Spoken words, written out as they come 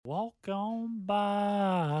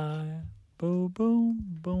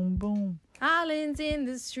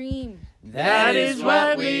stream. That is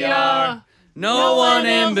what we are. No one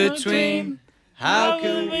in between. How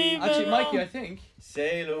can we? Actually, Mikey, I think.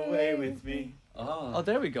 Sail away with me. Oh,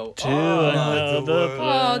 there we go. To another place.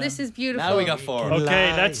 Oh, this is beautiful. Now we got 4.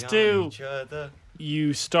 Okay, let's do. Each other.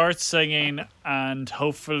 You start singing, and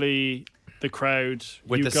hopefully the crowd,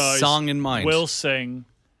 With you the guys song in mind. will sing.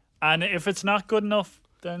 And if it's not good enough,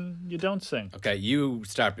 then you don't sing. Okay, you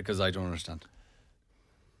start because I don't understand.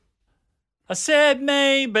 I said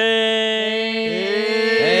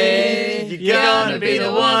maybe You're gonna be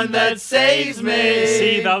the one that saves me.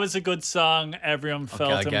 See, that was a good song. Everyone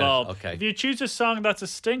felt I get it. involved. Okay. If you choose a song that's a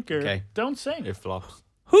stinker, Okay. don't sing. It flops.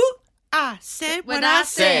 Who? I said what I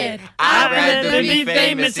said. I'd rather be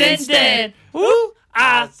famous instead. Who?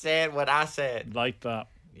 I said what I said. Like that.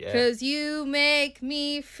 Yeah. Cause you make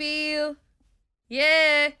me feel,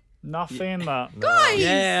 yeah. Not feeling that. Guys,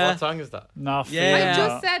 Yeah. What song is that? Not Yeah. feeling I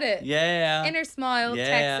just that. said it. Yeah. Inner Smile,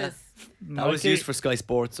 Yeah. Texas. That was Mikey, used for Sky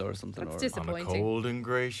Sports or something. That's or disappointing. On a cold and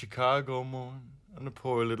grey Chicago morn, and a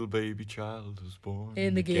poor little baby child was born.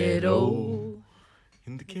 In the ghetto.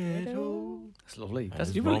 In the ghetto. That's lovely. And That's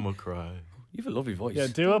his you've a, mama cried. you've a lovely voice. Yeah,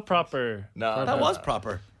 do a proper. No, that was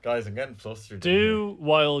proper. Guys, I'm getting flustered. Do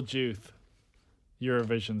Wild Youth,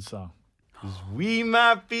 Eurovision song. We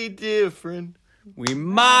might be different. We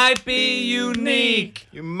might be unique.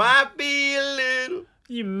 You might be a little.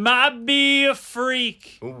 You might be a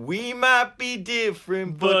freak, We might be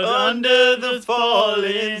different, but under the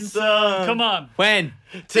falling sun. Come on. When?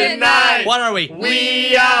 Tonight, What are we?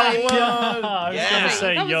 we are one. I was Yeah. going to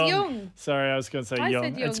say That was young. young. Sorry, I was going to say I young.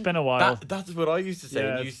 said young. It's been a while. That's what I used to say. Yeah.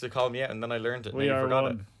 And you used to call me out, and then I learned it. We and then are you forgot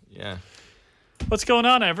one. it. Yeah. What's going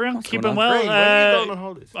on, everyone? Keeping going on? well. Great. When are you going on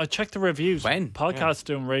holidays? I checked the reviews. When? Podcast's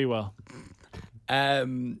doing really well.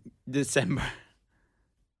 December.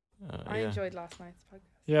 I enjoyed last night's podcast.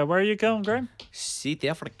 Yeah, where are you going, Graham? South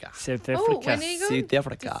Africa. South Oh, Africa. when are you going? South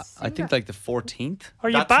Africa. I think like the 14th. Are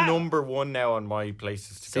you That's back? number one now on my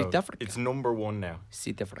places to South go. Africa. It's number one now.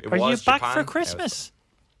 South Africa. It Are you was back Japan, for now Christmas?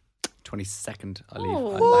 22nd. I leave.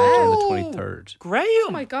 Oh, I wow. land on the 23rd. Graham. Oh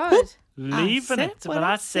my god. Leaving said it. what What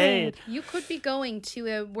I I said. You could be going to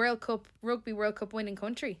a Rugby World Cup winning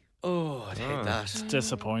country. Oh, I'd hate that. It's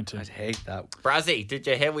disappointing. I'd hate that. Brazzy, did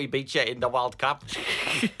you hear we beat you in the World Cup?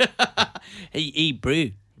 Hey, bro.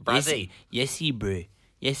 Brazzy. Yes, bro.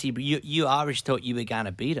 Yes, bro. You Irish thought you were going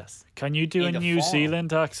to beat us. Can you do In a the New fall.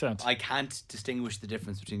 Zealand accent? I can't distinguish the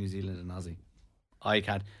difference between New Zealand and Aussie. I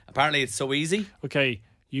can't. Apparently, it's so easy. Okay,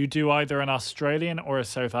 you do either an Australian or a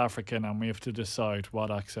South African, and we have to decide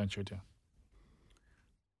what accent you're doing.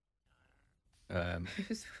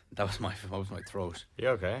 That was my throat. You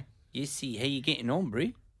okay? You see, how you getting on,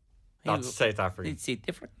 bro? That's South Africa. It's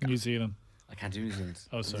different. New Zealand. I can't do New Zealand.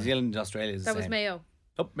 Oh, sorry. New Zealand and Australia is the That was same. Mayo.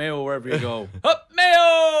 Up Mayo, wherever you go. Up Mayo!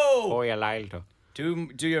 Oh, yeah, Lyle. Do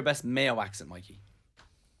your best Mayo accent, Mikey.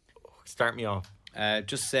 Start me off.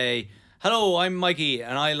 Just say, hello, I'm Mikey,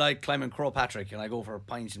 and I like climbing Crow Patrick, and I go for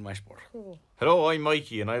pints in Westport. Hello, I'm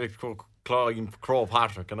Mikey, and I like climb Crow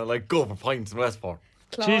Patrick, and I like go for pints in Westport.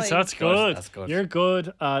 Jeez, that's good. That's good. You're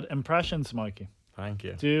good at impressions, Mikey. Thank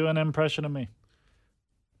you. Do an impression of me.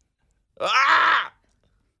 Ah!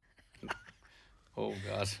 Oh,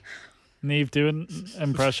 God. Neve, do an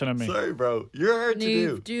impression of me. Sorry, bro. You're hard to Neve,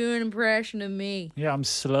 do. do an impression of me. Yeah, I'm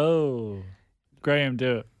slow. Graham,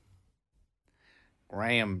 do it.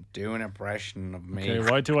 Graham, do an impression of me.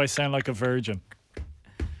 Okay, why do I sound like a virgin?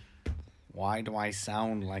 Why do I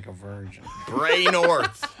sound like a virgin? Bray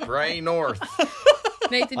North. Bray North.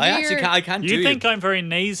 Nathan, do I actually your... can't, I can't do You think I'm very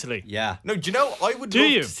nasally? Yeah. No, do you know, I would Do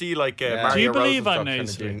love you? to see like Yeah. Mario Do you believe Rosenstock I'm kinda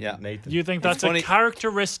nasally? doing Yeah. Nathan. You think It's that's funny. a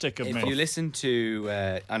characteristic of If me? you listen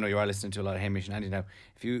to, I know you are listening to a lot of Hamish and Andy now.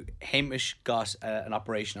 Hamish got an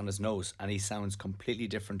operation on his nose, and he sounds completely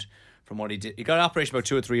different from what he did. He got an operation about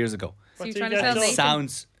 2 or 3 years ago. So What you're do you trying to get tell done?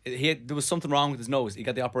 Nathan? There was something wrong with his nose. He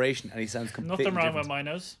got the operation, and he sounds completely Nothing wrong different. with my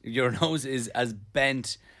nose. Your nose is as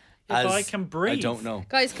bent If as I can breathe. I don't know.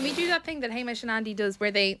 Guys, can we do that thing that Hamish and Andy does where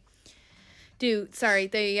they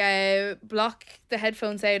block the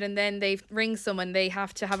headphones out and then they ring someone. They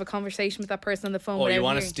have to have a conversation with that person on the phone. Oh, you without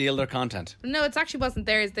want to hearing. steal their content? No, it actually wasn't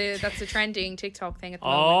theirs. That's the trending TikTok thing at the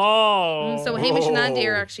Oh. moment. So Hamish and Andy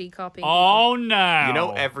are actually copying. Oh, no. You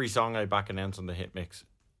know, every song I back announce on the hit mix,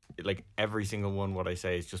 like every single one, what I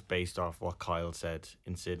say is just based off what Kyle said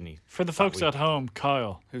in Sydney. For the folks at home,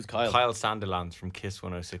 Kyle. Who's Kyle? Kyle Sandilands from Kiss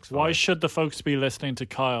 106.5. Why should the folks be listening to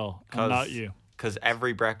Kyle and not you? Because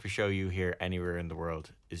every breakfast show you hear anywhere in the world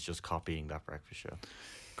is just copying that breakfast show.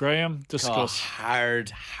 Graham, Oh, discuss.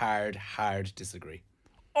 hard disagree.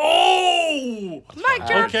 Oh! Mic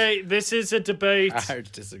drop. Okay, this is a debate. Hard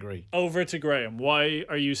to disagree. Over to Graham. Why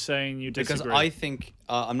are you saying you disagree? Because I think,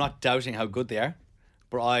 I'm not doubting how good they are,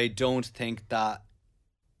 but I don't think that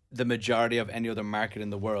the majority of any other market in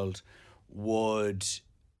the world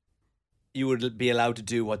you would be allowed to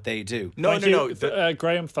do what they do. No.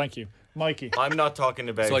 Graham, thank you. Mikey. I'm not talking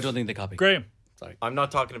about. So I don't think they copy. Graham. Sorry. I'm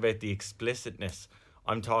not talking about the explicitness.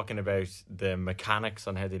 I'm talking about the mechanics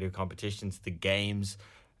on how they do competitions, the games.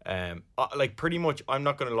 Like pretty much, I'm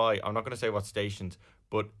not going to lie. I'm not going to say what stations,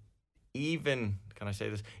 but can I say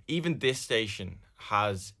this? Even this station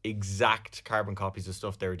has exact carbon copies of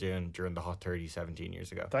stuff they were doing during the Hot 30 17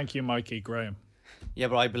 years ago. Thank you, Mikey. Graham. Yeah,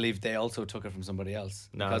 but I believe they also took it from somebody else.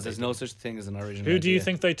 No, because there's no such thing as an original Who do you idea.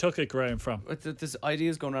 think they took it, Graham, from? But this idea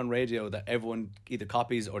is going around radio that everyone either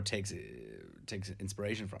copies or takes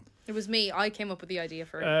inspiration from. It was me. I came up with the idea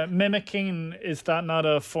for it. Mimicking, is that not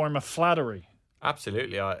a form of flattery?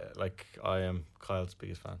 Absolutely. I am Kyle's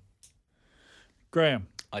biggest fan. Graham.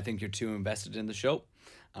 I think you're too invested in the show,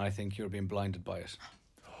 and I think you're being blinded by it.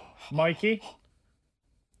 Mikey.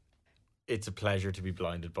 It's a pleasure to be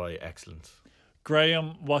blinded by excellence.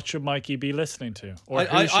 Graham, what should Mikey be listening to? Or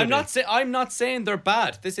I'm not saying they're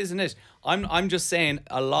bad. This isn't it. I'm just saying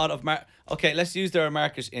a lot of okay, let's use their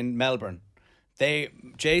market in Melbourne.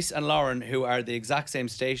 Jace and Lauren, who are the exact same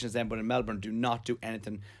station as them, but in Melbourne, do not do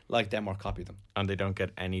anything like them or copy them. And they don't get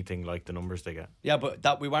anything like the numbers they get. Yeah,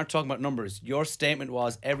 but we weren't talking about numbers. Your statement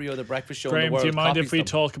was every other breakfast show Graham, in the world do you mind copies if we them,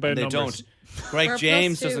 talk about and they numbers? don't. Greg We're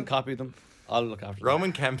James +2. doesn't copy them. I'll look after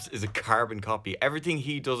Roman Kemp's is a carbon copy. Everything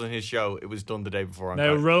he does on his show, it was done the day before on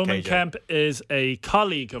Now, Roman KJ. Kemp is a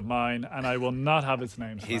colleague of mine, and I will not have his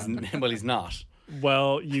name. He's slander. he's not.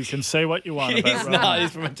 Well, you can say what you want about He's Roman. not.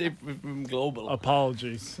 He's from Global.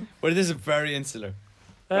 Apologies. But this is very insular.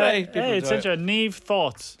 Hey, people it's do it. interesting. Neve,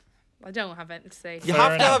 thoughts? I don't have anything to say. You Fair have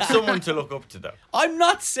to enough. have someone to look up to, though. I'm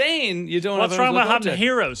not saying you don't. What's have wrong with anyone to look having up to.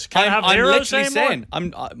 heroes? Can I have I'm heroes literally anymore?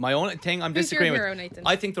 saying my only thing I'm Who's your disagreeing hero, with. Nathan?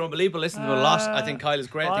 I think they're unbelievable. Listen to them a lot. I think Kyle is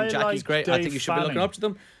great. I think I Jackie's like great. I think Dave you should be looking Fanning. up to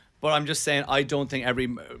them. But I'm just saying I don't think every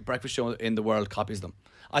breakfast show in the world copies them.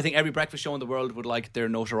 I think every breakfast show in the world would like their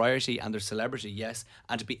notoriety and their celebrity, yes,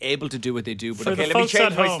 and to be able to do what they do. But For if, the Okay, let me folks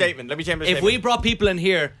change at my home. statement. Let me change my if statement. we brought people in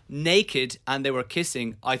here naked and they were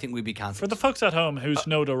kissing, I think we'd be For cancelled. the folks at home whose Why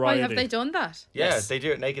notoriety. have they done that? Yeah, Yes. they do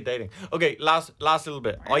it naked dating. Okay, last little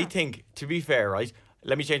bit. I think, to be fair, right,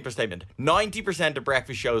 let me change my statement. 90% of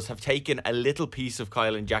breakfast shows have taken a little piece of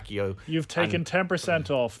Kyle and Jackie O. You've taken 10%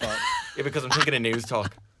 off that. Yeah, because I'm thinking of news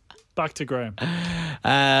talk. Back to Graham.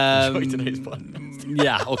 Enjoy today's podcast.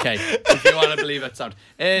 Yeah, okay. If you want to believe it, sound.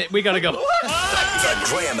 We gotta go. The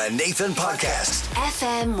Graham and Nathan Podcast.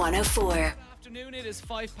 FM 104. Afternoon, it is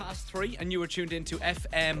 3:05, and you are tuned into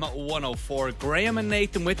FM 104. Graham and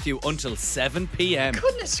Nathan with you until 7 p.m.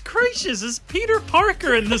 Goodness gracious, is Peter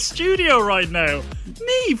Parker in the studio right now?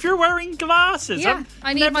 Neve, you're wearing glasses. Yeah, I've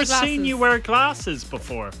I need never my seen you glasses. wear glasses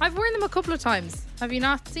before. I've worn them a couple of times. Have you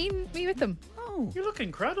not seen me with them? Oh, you look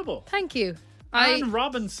incredible. Thank you. Anne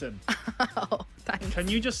Robinson. Oh, thanks. Can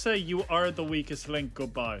you just say you are the weakest link?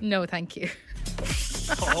 Goodbye. No, thank you.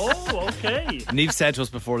 Oh, okay. Neve said to us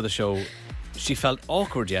before the show she felt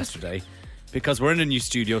awkward yesterday because we're in a new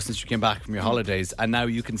studio since you came back from your holidays, and now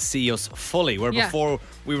you can see us fully, where Yeah. before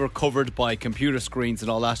we were covered by computer screens and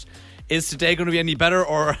all that. Is today going to be any better,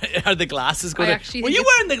 or are the glasses going I to... actually Were think you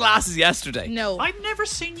it's- wearing the glasses yesterday? No. I've never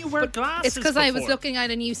seen you wear glasses. It's because I was before. looking at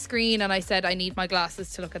a new screen and I said I need my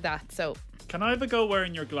glasses to look at that. So Can I have a go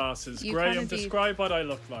wearing your glasses? You Graham, can indeed. describe what I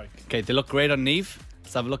look like. Okay, they look great on Neve.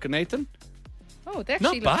 Let's have a look at Nathan. oh, they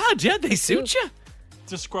Not actually bad, yeah, they suit you.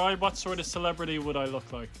 Describe what sort of celebrity would I look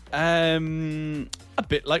like? A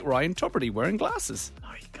bit like Ryan Tuberty wearing glasses.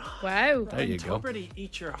 My God. Wow. There you go. Tuberty,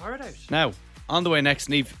 eat your heart out. Now, on the way next,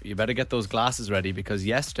 Neve, you better get those glasses ready, because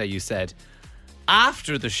yesterday you said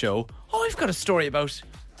after the show, oh, I've got a story about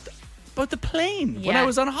the plane when I Yeah.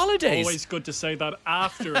 was on holidays. Always good to say that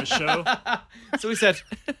after a show. So we said,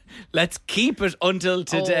 let's keep it until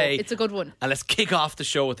today. Oh, it's a good one. And let's kick off the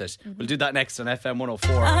show with it. We'll do that next on FM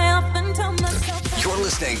 104. I often tell myself You're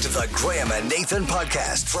listening to the Graham and Nathan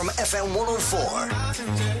Podcast from FM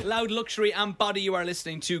 104. Loud Luxury and Body, you are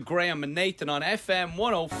listening to Graham and Nathan on FM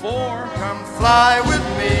 104. Come fly with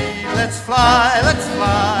me, let's fly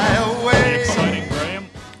away. Exciting, Graham.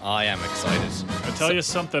 I am excited. I'll tell you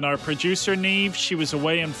something. Our producer, Neve, she was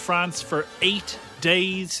away in France for 8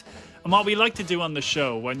 days. And what we like to do on the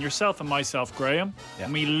show, when yourself and myself, Graham, Yeah.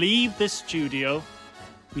 when we leave this studio,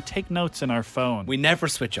 we take notes in our phone. We never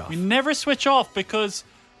switch off. We never switch off because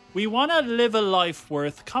we want to live a life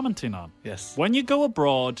worth commenting on. Yes. When you go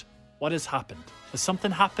abroad, what has happened? Has something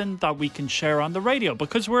happened that we can share on the radio?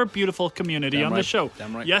 Because we're a beautiful community Damn on the right. show.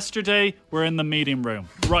 Damn right. Yesterday, we're in the meeting room.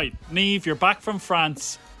 Right, Niamh, you're back from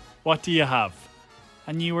France. What do you have?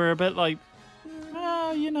 And you were a bit like,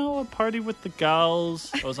 a party with the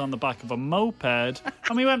gals. I was on the back of a moped.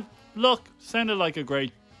 And we went, look, sounded like a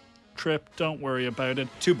great trip. Don't worry about it.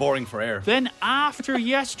 Too boring for air. Then after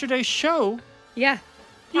yesterday's show, Yeah.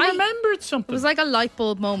 you I- remembered something. It was like a light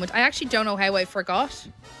bulb moment. I actually don't know how I forgot.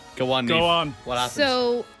 Go on, Go Niamh. on. What happened?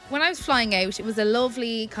 So when I was flying out, it was a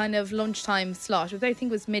lovely kind of lunchtime slot. I think it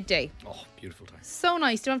was midday. Oh, beautiful time. So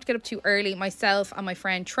nice. Don't have to get up too early. Myself and my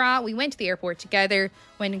friend Tra, we went to the airport together,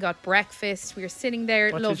 went and got breakfast. We were sitting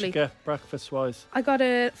there. What lovely. did you get breakfast-wise? I got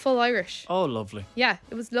a full Irish. Oh, lovely. Yeah,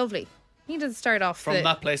 it was lovely. You need to start off From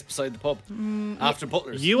that place beside the pub. After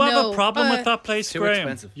Butler's. You have No, a problem with that place, too Graham.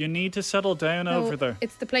 expensive. You need to settle down No, over there.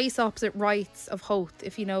 It's the place opposite Wrights of Hoth,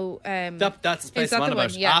 if you know. That's the place Is that I'm on the one?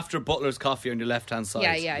 about. Yeah. After Butler's Coffee on your left-hand side.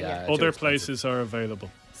 Yeah. too Other expensive. places are available.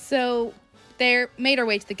 So they made our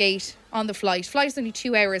way to the gate on the flight. Flight is only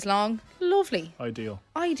 2 hours long. Lovely. Ideal.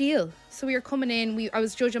 Ideal. So we were coming in. I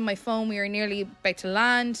was judging my phone. We were nearly about to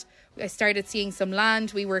land. I started seeing some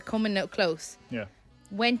land. We were coming out close. Yeah.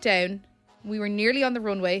 Went down. We were nearly on the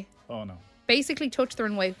runway. Oh, no. Basically touched the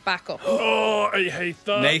runway, back up. Oh, I hate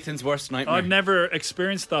that. Nathan's worst nightmare. I've never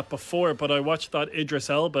experienced that before, but I watched that Idris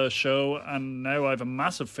Elba show, and now I have a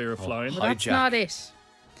massive fear of flying. hi. That's hijack. not it.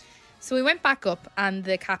 So we went back up, and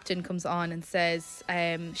the captain comes on and says,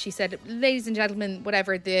 she said, ladies and gentlemen,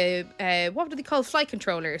 whatever, the, what do they call, flight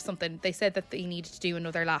controller or something. They said that they needed to do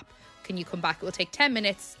another lap. Can you come back? It will take 10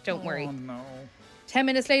 minutes. Don't worry. Oh, no. 10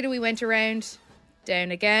 minutes later, we went around, down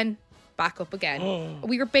again, back up again.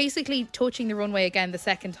 We were basically touching the runway again the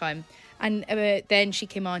second time. And then she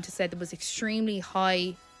came on to say there was extremely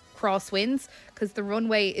high crosswinds because the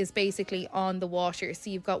runway is basically on the water. So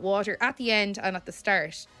you've got water at the end and at the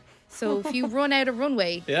start. So if you run out of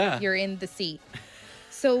runway, Yeah. you're in the sea.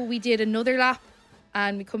 So we did another lap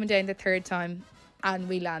and we coming down the third time and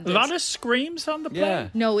we landed. A lot of screams on the plane. Yeah.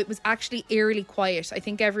 No, it was actually eerily quiet. I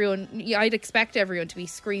think I'd expect everyone to be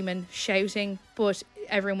screaming, shouting, but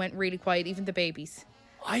everyone went really quiet, even the babies.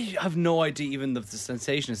 I have no idea even of the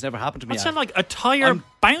sensation. It's never happened to me. It sounded like a tire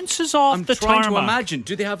bounces off I'm the trying tarmac. to imagine.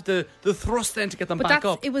 Do they have the thrust then to get them But back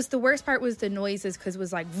up? it was the worst part was the noises because it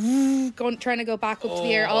was like trying to go back up to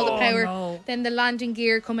the air, all the power. no. Then the landing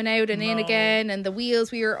gear coming out and in again, and the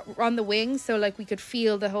wheels. We were on the wings, so like we could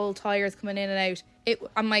feel the whole tires coming in and out.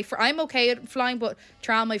 I'm okay at flying, but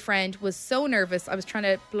Tra, my friend, was so nervous. I was trying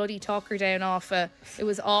to bloody talk her down off. It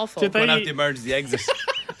was awful. Did they- Going out the emergency exit.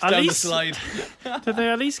 At down least- the slide. Did they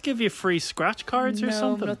at least give you free scratch cards or No,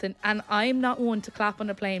 something? nothing. And I'm not one to clap on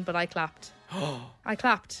a plane, but I clapped. I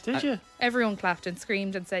clapped. Did you? Everyone clapped and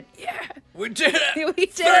screamed and said, "Yeah, We did it. we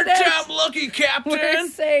did Third it. time lucky, Captain. We're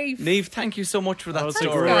safe." Niamh, thank you so much for that was a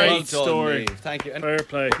story. great Well done, story. Niamh. Thank you. And Fair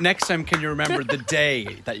play. next time, can you remember the day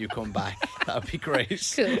that you come back? That would be great.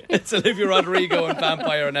 Cool. It's Olivia Rodrigo and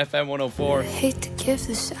Vampire on FM 104. Hate to give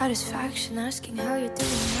the satisfaction asking how you're doing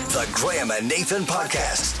now. The Graham and Nathan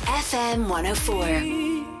Podcast. FM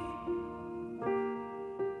 104.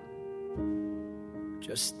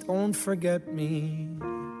 Just don't forget me.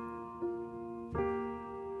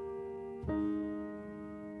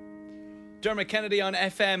 Dermot Kennedy on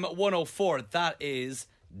FM 104. That is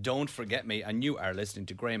Don't Forget Me. And you are listening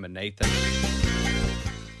to Graham and Nathan.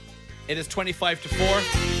 It is 25 to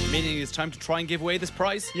 4, meaning it's time to try and give away this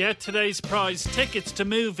prize. Yeah, today's prize, tickets to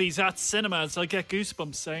movies at cinemas. I get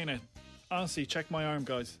goosebumps saying it. Honestly, check my arm,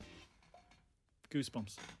 guys.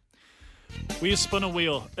 Goosebumps. We have spun a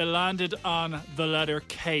wheel. It landed on the letter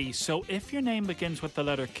K. So if your name begins with the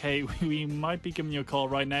letter K, we might be giving you a call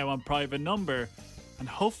right now on private number. And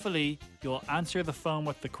hopefully you'll answer the phone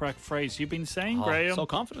with the correct phrase. You've been saying, Oh, Graham. so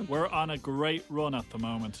confident. We're on a great run at the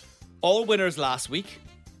moment. All winners last week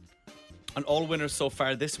and all winners so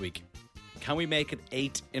far this week. Can we make it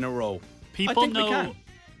 8 in a row? People think we know can.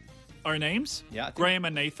 our names. Yeah, I think- Graham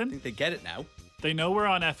and I Nathan. think they get it now. They know we're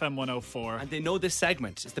on FM 104. And they know this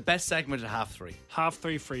segment. It's the best segment at 3:30. Half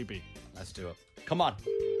 3 freebie. Let's do it. Come on.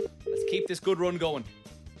 Let's keep this good run going.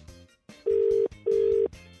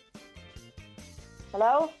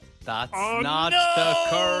 Hello? That's Oh, not no!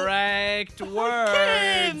 the correct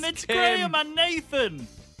word. Tim, it's Graham and Nathan.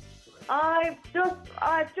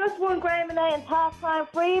 I've just won Graham and Nathan's half-time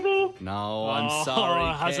freebie. No, I'm sorry,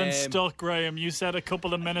 it hasn't Kim. stuck, Graham. You said a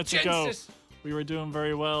couple of minutes Jinxed ago it. we were doing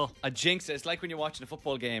very well. A jinx. It's like when you're watching a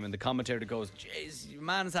football game and the commentator goes, "Jeez, your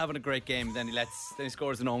man's having a great game." Then he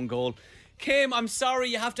scores an own goal. Kim, I'm sorry.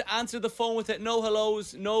 You have to answer the phone with it. No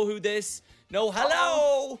hellos. No who this. No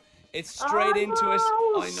hello. It's straight into it.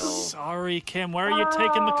 I know. Sorry, Kim. Where are you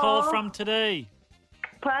taking the call from today?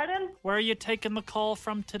 Pardon? Where are you taking the call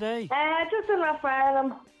from today? Just in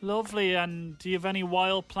Rathfarnham. Lovely. And do you have any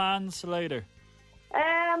wild plans later?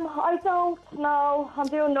 I don't know. I'm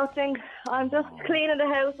doing nothing. I'm just cleaning the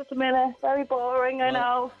house at the minute. Very boring, I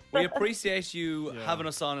know. We appreciate you having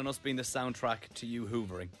us on and us being the soundtrack to you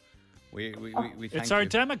hoovering. We thank It's our you.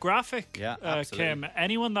 demographic, Yeah, absolutely. Kim.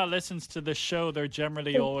 Anyone that listens to the show, they're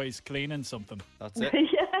generally always cleaning something. That's it.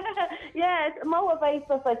 Yeah, it motivates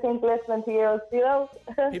us, I think, listening to you, you know.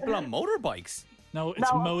 People on motorbikes. No,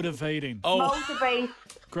 it's motivating. Motivate.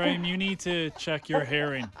 Graham, you need to check your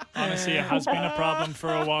hearing. Honestly, it has been a problem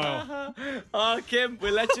for a while. Oh, Kim,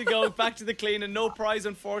 we'll let you go back to the cleaning. No prize,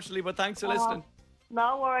 unfortunately, but thanks for listening.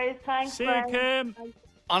 No worries. Thanks, See you, friend. Kim.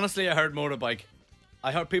 Honestly, I heard motorbike.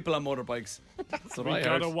 I heard people on motorbikes. That's what We I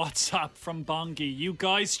got heard. a WhatsApp from Bongi. You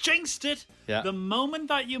guys jinxed it. Yeah. The moment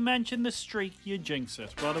that you mentioned the streak, you jinx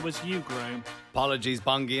it. Well, it was you, Graham. Apologies,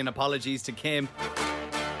 Bongi, and apologies to Kim.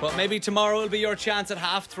 But maybe tomorrow will be your chance at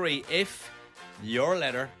 3:30 if your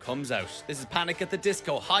letter comes out. This is Panic at the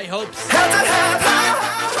Disco. High hopes.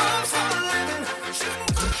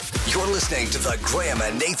 You're listening to the Graham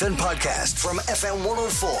and Nathan podcast from FM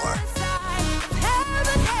 104.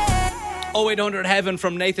 0800 Heaven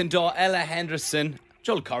from Nathan Daw, Ella Henderson.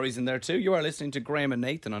 Joel Corrie's in there too. You are listening to Graham and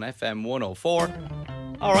Nathan on FM 104.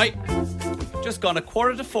 All right. Just gone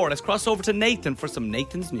 3:45. Let's cross over to Nathan for some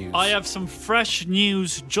Nathan's news. I have some fresh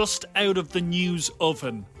news just out of the news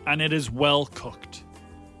oven, and it is well cooked.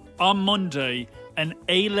 On Monday, an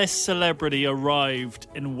A-list celebrity arrived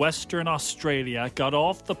in Western Australia, got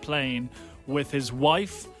off the plane with his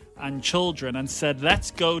wife and children and said,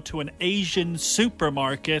 let's go to an Asian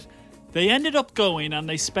supermarket. They ended up going and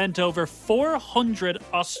they spent over 400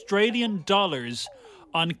 Australian dollars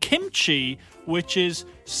on kimchi, which is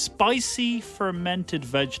spicy fermented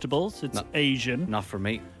vegetables. It's Asian. Not for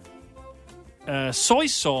me. Soy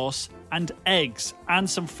sauce and eggs and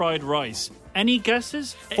some fried rice. Any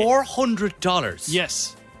guesses? $400?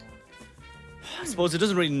 Yes. I suppose it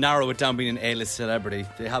doesn't really narrow it down being an A-list celebrity.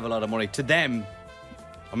 They have a lot of money. To them,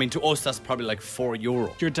 I mean, to us, that's probably like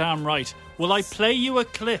 €4. You're damn right. Will I play you a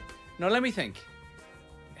clip? Now, let me think.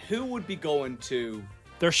 Who would be going to...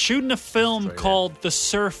 They're shooting a film Australia. called The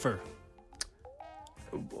Surfer.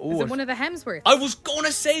 Oh, Is it one of the Hemsworths? I was going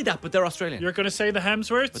to say that, but they're Australian. You're going to say the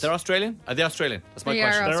Hemsworths? But they're Australian? Are they Australian? That's my They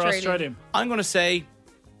question. are They're Australian. Australian. I'm going to say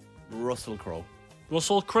Russell Crowe.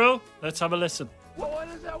 Russell Crowe? Let's have a listen. What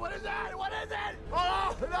is that? What is that? What is it?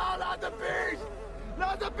 Oh, no, not the beast!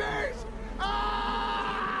 Not the beast!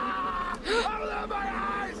 Ah! Oh, my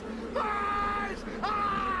eyes! Eyes!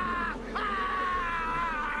 Ah!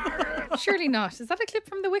 Ah! Surely not. Is that a clip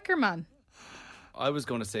from The Wicker Man? I was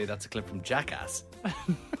going to say that's a clip from Jackass. I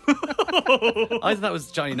thought that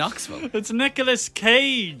was Johnny Knoxville. It's Nicolas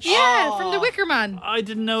Cage. Yeah, from The Wicker Man. I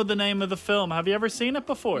didn't know the name of the film. Have you ever seen it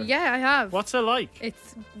before? Yeah, I have. What's it like?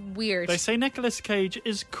 It's weird. They say Nicolas Cage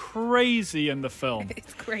is crazy in the film.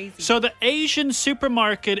 It's crazy. So the Asian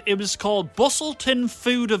supermarket, it was called Bustleton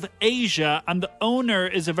Food of Asia, and the owner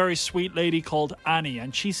is a very sweet lady called Annie,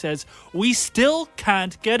 and she says, we still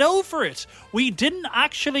can't get over it. We didn't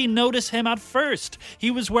actually notice him at first.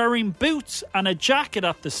 He was wearing boots and a jacket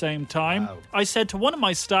at the same time. Wow. I said to one of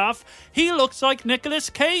my staff, he looks like Nicolas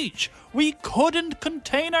Cage. We couldn't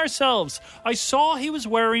contain ourselves. I saw he was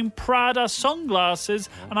wearing Prada sunglasses,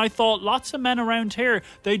 and I thought, lots of men around here,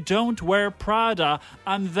 they don't wear Prada.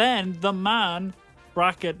 And then the man,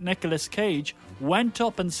 bracket Nicolas Cage, went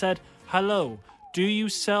up and said, hello, do you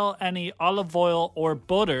sell any olive oil or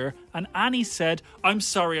butter? And Annie said, I'm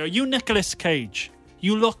sorry, are you Nicolas Cage?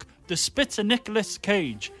 You look the spits of Nicolas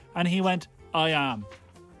Cage. And he went, I am.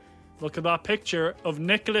 Look at that picture of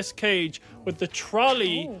Nicolas Cage with the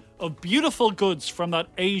trolley of beautiful goods from that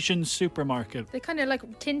Asian supermarket. They kind of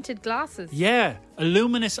like tinted glasses. Yeah, a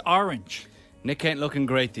luminous orange. Nick ain't looking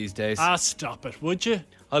great these days. Ah, stop it, would you?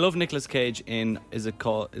 I love Nicolas Cage in, is it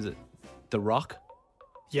The Rock?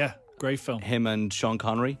 Yeah, great film. Him and Sean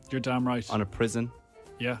Connery You're damn right. on a prison.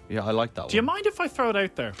 Yeah. Yeah, I like that Do you one. mind if I throw it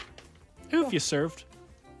out there? Who have you served?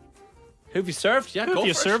 Who have you served? Yeah, Who go have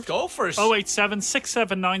you for served? it. Go for it. 087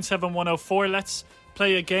 679 104. Let's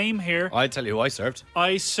play a game here. I'll tell you who I served.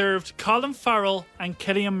 I served Colin Farrell and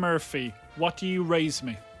Cillian Murphy. What do you raise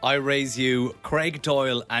me? I raise you Craig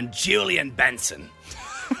Doyle and Julian Benson.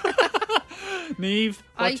 Neve,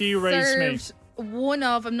 what I do you raise me? served one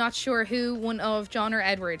of, I'm not sure who, one of John or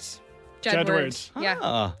Edward. Jedward. Yeah.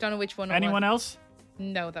 Ah. Don't know which one it Anyone was. else?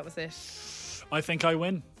 No, that was it. I think I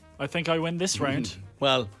win. I think I win this round.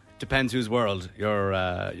 Well, depends whose world you're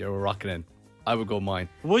rocking in. I would go mine.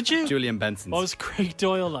 Would you? Julian Benson's. What was Craig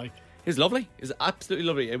Doyle like? He was lovely. He was absolutely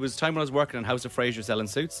lovely. It was time when I was working in House of Fraser selling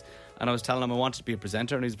suits, and I was telling him I wanted to be a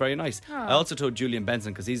presenter, and he was very nice. Aww. I also told Julian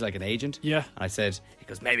Benson, because he's like an agent. Yeah. And I said, he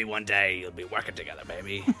goes, maybe one day you'll be working together,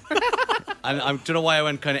 baby. And I don't know why I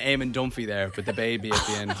went kind of Eamon Dunphy there with the baby at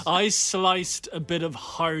the end. I sliced a bit of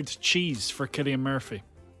hard cheese for Cillian Murphy.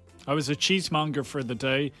 I was a cheesemonger for the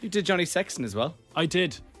day. You did Johnny Sexton as well. I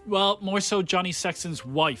did. Well, more so Johnny Sexton's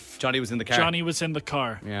wife. Johnny was in the car. Johnny was in the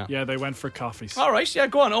car. Yeah. Yeah, they went for coffees. All right, yeah,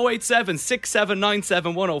 go on. 087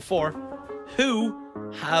 6797 104.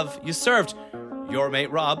 Who have you served? Your mate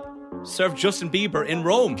Rob served Justin Bieber in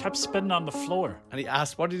Rome. Kept spitting on the floor. And he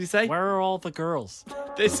asked, what did he say? Where are all the girls?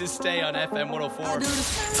 This is Stay on FM 104.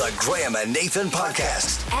 The Graham and Nathan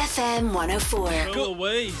Podcast. FM 104. Go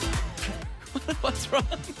away. What's wrong?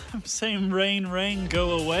 I'm saying rain, rain,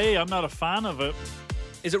 go away. I'm not a fan of it.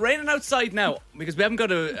 Is it raining outside now? Because we haven't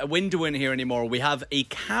got a window in here anymore. We have a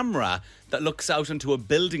camera that looks out onto a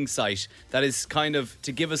building site that is kind of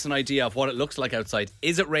to give us an idea of what it looks like outside.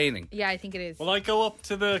 Is it raining? Yeah, I think it is. Will I go up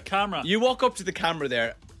to the camera? You walk up to the camera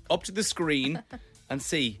there, up to the screen, and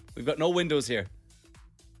see. We've got no windows here.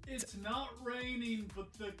 It's not raining,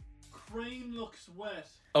 but the crane looks wet.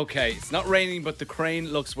 Okay, it's not raining, but the crane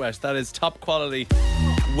looks wet. That is top quality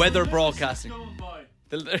weather broadcasting.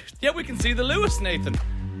 Yeah, we can see the Lewis, Nathan.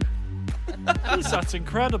 Jeez, that's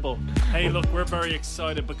incredible. Hey, look, we're very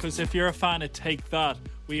excited because if you're a fan of Take That,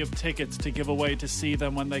 we have tickets to give away to see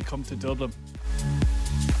them when they come to Dublin.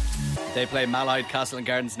 They play Malahide Castle and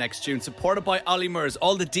Gardens next June, supported by Ollie Murs.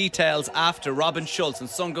 All the details after Robin Schultz and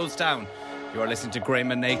Sun Goes Down. You are listening to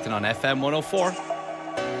Graham and Nathan on FM 104.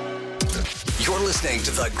 You're listening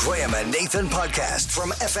to the Graham and Nathan Podcast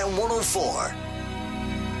from FM 104.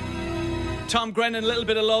 Tom Grennan, a little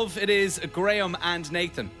bit of love. It is Graham and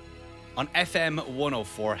Nathan on FM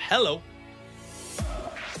 104. Hello.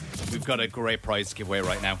 We've got a great prize to give away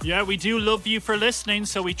right now. Yeah, we do love you for listening,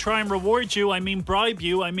 so we try and reward you. I mean bribe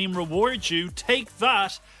you, I mean reward you. Take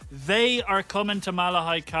that. They are coming to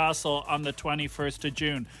Malahide Castle on the 21st of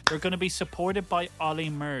June. They're going to be supported by Ollie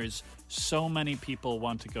Murs. So many people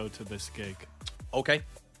want to go to this gig. Okay.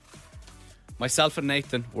 Myself and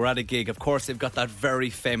Nathan were at a gig. Of course, they've got that very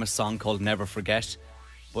famous song called Never Forget.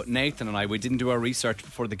 But Nathan and I, we didn't do our research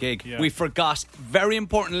before the gig. Yeah. We forgot very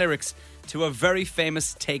important lyrics to a very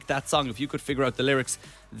famous Take That song. If you could figure out the lyrics,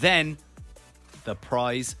 then the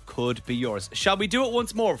prize could be yours. Shall we do it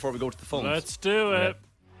once more before we go to the phones? Let's do it.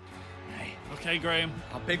 Hey. Okay, Graham.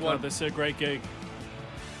 A big God, one. this is a great gig.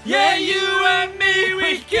 Yeah, you and me,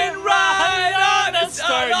 we can ride on a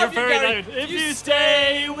star. You're very loud. If you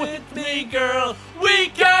stay with me, girl, we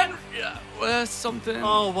can... Something.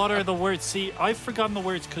 Oh, what are the words? See, I've forgotten the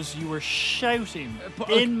words because you were shouting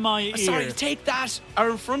in my ear. Sorry, Take That are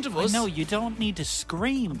in front of us. No, you don't need to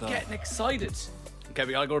scream, though. Getting excited. Okay,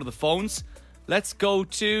 we gotta go to the phones. Let's go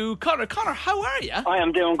to Connor. Connor, how are you? I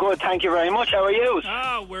am doing good, thank you very much. How are you?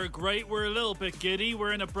 Ah, we're great. We're a little bit giddy.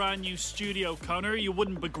 We're in a brand new studio, Connor. You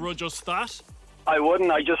wouldn't begrudge us that? I wouldn't.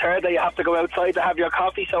 I just heard that you have to go outside to have your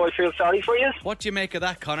coffee, so I feel sorry for you. What do you make of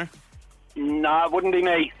that, Connor? Nah, it wouldn't be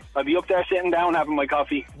me. I'd be up there sitting down having my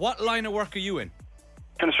coffee. What line of work are you in?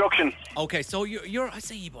 Construction. Okay, so you're I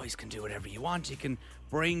say you boys can do whatever you want. You can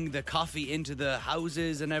bring the coffee into the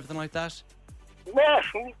houses and everything like that. Yes,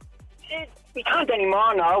 we can't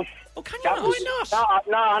anymore now. Oh, can you not? Why not?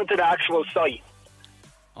 Not onto the actual site.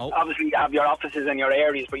 Oh. Obviously, you have your offices in your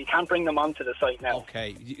areas, but you can't bring them onto the site now.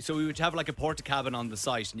 Okay, so we would have like a porta cabin on the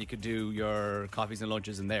site, and you could do your coffees and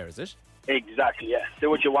lunches in there, is it? Exactly, yeah. Do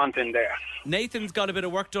what you want in there. Nathan's got a bit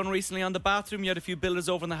of work done recently on the bathroom. You had a few builders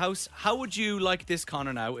over in the house. How would you like this,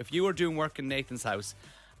 Connor, now, if you were doing work in Nathan's house?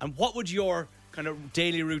 And what would your kind of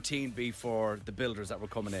daily routine be for the builders that were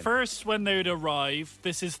coming in? First, when they'd arrive,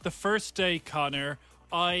 this is the first day, Connor,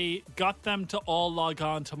 I got them to all log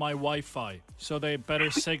on to my Wi-Fi so they had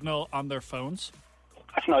better signal on their phones.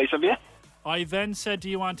 That's nice of you. I then said, do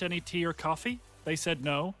you want any tea or coffee? They said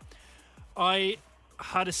no. I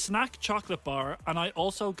had a snack chocolate bar and I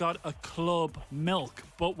also got a Club Milk.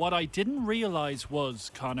 But what I didn't realise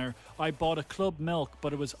was, Connor, I bought a Club Milk,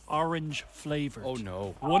 but it was orange flavoured. Oh,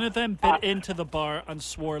 no. One of them bit into the bar and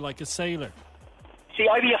swore like a sailor. See,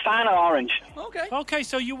 I'd be a fan of orange. Okay. Okay,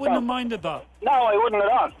 so you wouldn't have minded that? No, I wouldn't at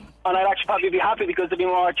all. And I'd actually probably be happy because there'd be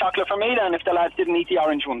more chocolate for me then if the lads didn't eat the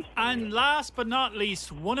orange ones. And last but not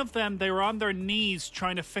least, one of them, they were on their knees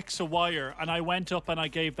trying to fix a wire, and I went up and I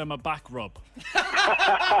gave them a back rub.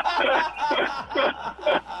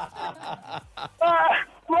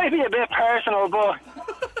 Might be a bit personal, but...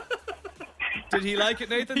 Did he like it,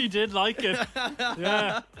 Nathan? He did like it.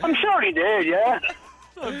 Yeah. I'm sure he did, yeah.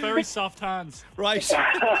 Very soft hands. Right.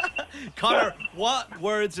 Connor, what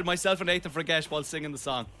words did myself and Nathan forget while singing the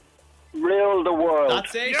song? Rule the world.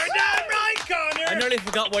 That's it. You're damn right, Connor. I nearly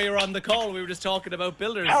forgot why you were on the call. We were just talking about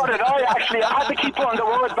builders. How did I actually? I had to keep putting the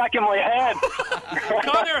words back in my head.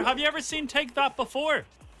 Connor, have you ever seen Take That before?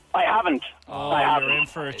 I haven't. Oh, I haven't. you're in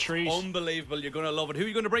for a treat. Unbelievable. You're going to love it. Who are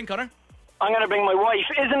you going to bring, Connor? I'm going to bring my wife.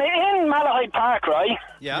 Isn't it in Malahide Park, right?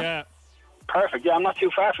 Yeah. Perfect. Yeah, I'm not too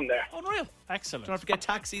far from there. Unreal. Excellent. Don't have to get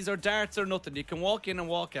taxis or darts or nothing. You can walk in and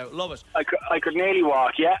walk out. Love it. I could nearly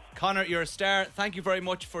walk, yeah. Connor, you're a star. Thank you very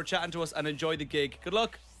much for chatting to us and enjoy the gig. Good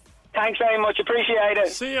luck. Thanks very much. Appreciate it.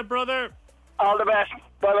 See you, brother. All the best.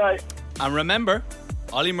 Bye-bye. And remember,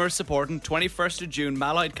 Ollie Murr supporting 21st of June,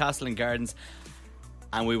 Malahide Castle and Gardens.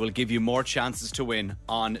 And we will give you more chances to win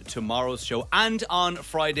on tomorrow's show and on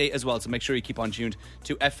Friday as well. So make sure you keep on tuned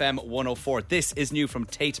to FM 104. This is new from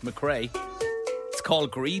Tate McRae. It's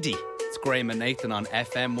called Greedy. It's Graham and Nathan on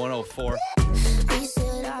FM 104.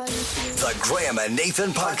 The Graham and Nathan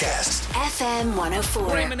Podcast. FM 104.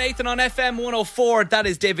 Graham and Nathan on FM 104. That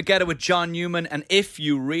is David Guetta with John Newman. And If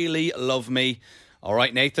You Really Love Me. All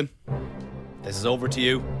right, Nathan. This is over to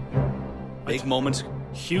you. Big moment.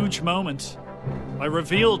 Huge moment. I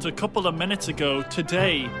revealed a couple of minutes ago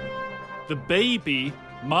today, the baby,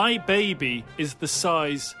 my baby, is the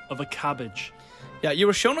size of a cabbage. Yeah, you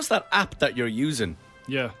were showing us that app that you're using.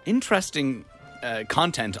 Yeah. Interesting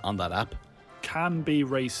content on that app. Can be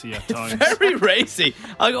racy at times. Very racy.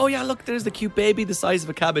 Oh yeah, look, there's the cute baby the size of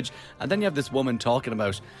a cabbage. And then you have this woman talking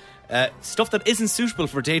about stuff that isn't suitable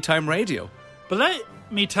for daytime radio. But let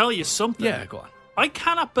me tell you something. Yeah, go on. I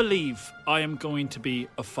cannot believe I am going to be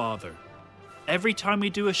a father. Every time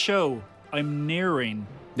we do a show, I'm nearing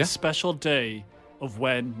the special day of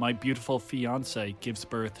when my beautiful fiancé gives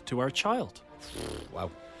birth to our child.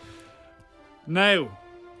 Wow. Now,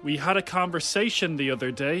 we had a conversation the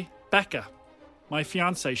other day. Becca, my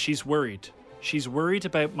fiancé, she's worried. She's worried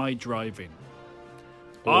about my driving.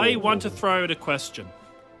 I want to throw out a question.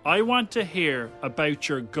 I want to hear about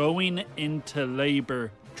your going into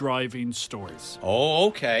labour driving stories. Oh,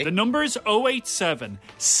 okay. The number is 087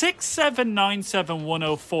 6797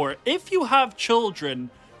 104. If you have children,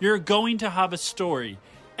 you're going to have a story.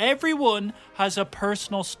 Everyone has a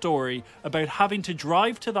personal story about having to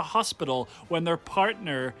drive to the hospital when their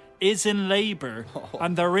partner is in labour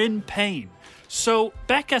and they're in pain. So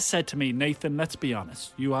Becca said to me, Nathan, let's be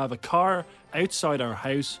honest. You have a car outside our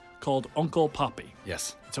house called Uncle Poppy.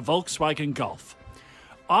 Yes. It's a Volkswagen Golf.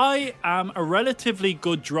 I am a relatively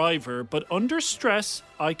good driver, but under stress,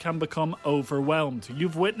 I can become overwhelmed.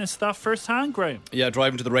 You've witnessed that firsthand, Graham. Yeah,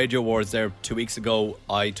 driving to the Radio Awards there 2 weeks ago,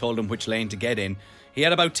 I told him which lane to get in. He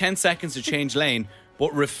had about 10 seconds to change lane,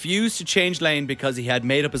 but refused to change lane because he had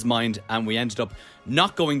made up his mind, and we ended up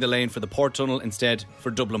not going the lane for the Port Tunnel, instead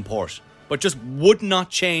for Dublin Port. But just would not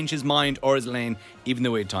change his mind or his lane, even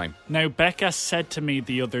though he had time. Now, Becca said to me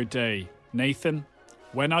the other day, Nathan,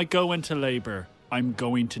 when I go into labour, I'm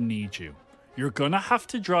going to need you. You're going to have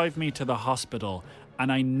to drive me to the hospital,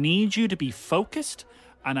 and I need you to be focused,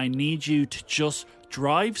 and I need you to just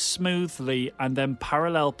drive smoothly and then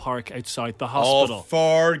parallel park outside the hospital.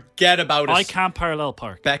 Oh, forget about it. I can't parallel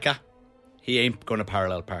park. Becca, he ain't going to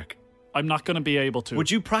parallel park. I'm not going to be able to.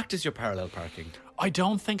 Would you practice your parallel parking? I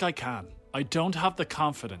don't think I can. I don't have the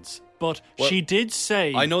confidence. But she did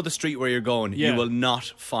say... I know the street where you're going. Yeah. You will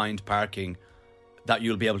not find parking that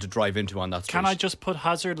you'll be able to drive into on that street. Can I just put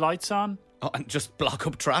hazard lights on? Oh, and just block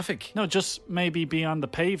up traffic? No, just maybe be on the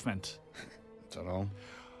pavement. Don't know.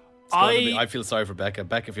 I feel sorry for Becca.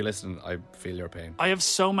 Becca, if you're listening, I feel your pain. I have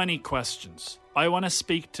so many questions. I want to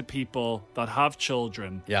speak to people that have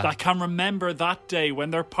children that can remember that day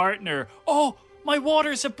when their partner, oh, my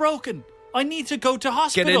waters have broken. I need to go to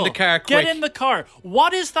hospital. Get in the car quick. Get in the car.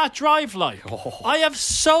 What is that drive like? Oh. I have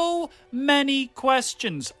so many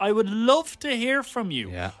questions. I would love to hear from you.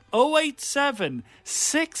 Yeah. 087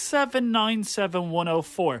 6797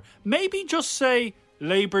 104. Maybe just say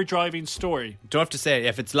labour driving story. Don't have to say it.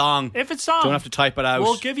 If it's long. If it's long. Don't have to type it out.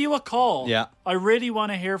 We'll give you a call. Yeah. I really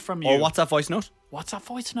want to hear from you. Or WhatsApp voice note. WhatsApp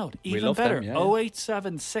voice note. We Even love better. them, yeah.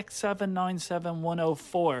 087 6797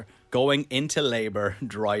 104. Going into labour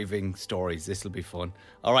driving stories. This will be fun.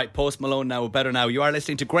 All right, Post Malone now. Better Now. You are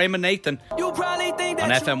listening to Graham and Nathan on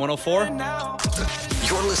FM 104.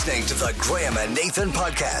 You're listening to the Graham and Nathan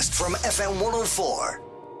Podcast from FM 104.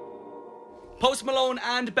 Post Malone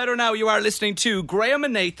and Better Now. You are listening to Graham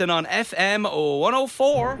and Nathan on FM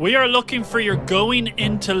 104. We are looking for your going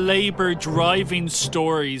into labour driving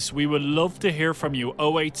stories. We would love to hear from you.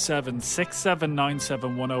 087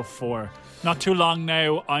 6797 104. Not too long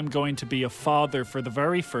now, I'm going to be a father for the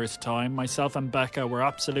very first time. Myself and Becca were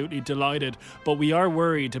absolutely delighted, but we are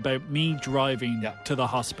worried about me driving to the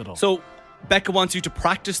hospital. So, Becca wants you to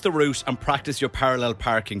practice the route and practice your parallel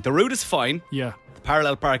parking. The route is fine. Yeah.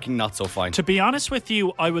 Parallel parking, not so fine. To be honest with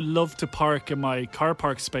you, I would love to park in my car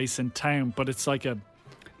park space in town, but it's like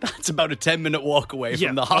that's about a 10-minute walk away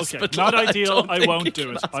from the hospital. Okay. Not ideal. I won't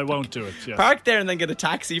do it. I won't do it. Yeah. Park there and then get a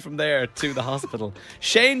taxi from there to the hospital.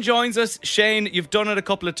 Shane joins us. Shane, you've done it a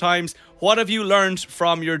couple of times. What have you learned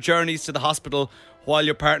from your journeys to the hospital while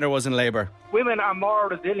your partner was in labour? Women are more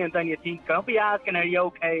resilient than you think. Don't be asking, are you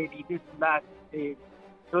okay? Do you this and that?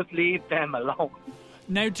 Just leave them alone.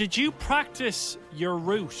 Now, did you practice your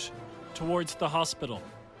route towards the hospital?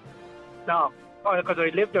 No, because I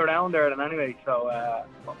lived around there then anyway, so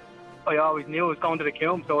I always knew I was going to the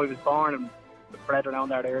Coombe, so I was born and bred around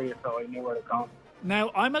that area, so I knew where to go.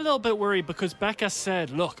 Now, I'm a little bit worried because Becca said,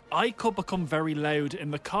 look, I could become very loud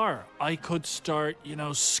in the car. I could start,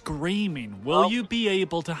 screaming. Will you be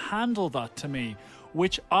able to handle that to me?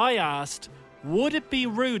 Which I asked, would it be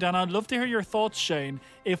rude, and I'd love to hear your thoughts, Shane,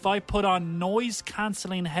 if I put on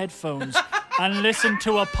noise-cancelling headphones and listen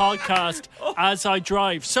to a podcast as I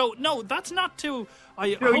drive? So, no, that's not too... So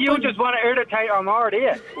you just want to irritate her more, do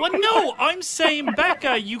you? Well, no, I'm saying,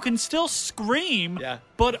 Becca, you can still scream,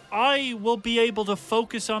 but I will be able to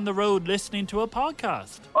focus on the road listening to a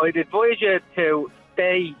podcast. I'd advise you to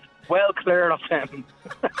stay well clear of them.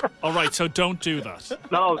 All right, so don't do that.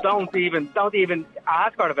 No, don't even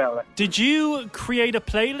ask her about it. Did you create a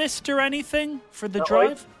playlist or anything for the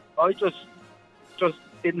drive? I just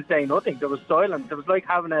didn't say nothing. There was silence. It was like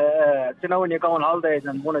having when you go on holidays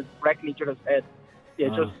and one is wrecking each other's head. You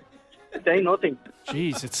just say nothing.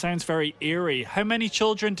 Jeez, it sounds very eerie. How many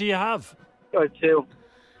children do you have? 2.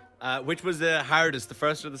 Which was the hardest, the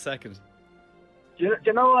first or the second? Do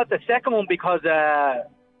you know what? The second one, because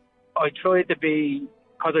I tried to be,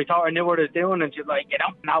 because I thought I knew what I was doing, and she's like, you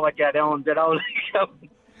don't know what you're doing,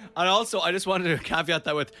 And also, I just wanted to caveat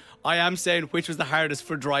that with, I am saying which was the hardest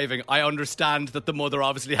for driving. I understand that the mother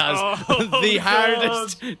obviously has the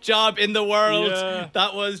hardest job in the world. Yeah.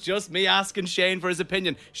 That was just me asking Shane for his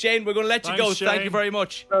opinion. Shane, we're going to let you go. Shane. Thank you very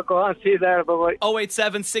much. Oh, go on, see you there. Bye-bye.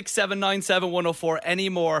 087 6797 104. Any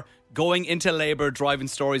more going into labour driving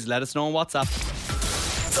stories, let us know on WhatsApp.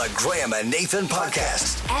 The Graham and Nathan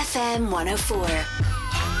Podcast. FM 104.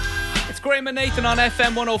 It's Graham and Nathan on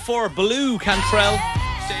FM 104. Blue Cantrell.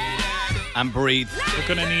 And breathe. We're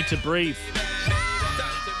going to need to breathe.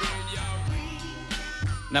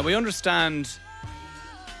 Now, we understand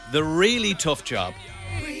the really tough job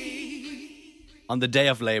on the day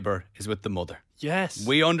of labour is with the mother. Yes.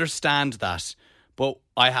 We understand that. But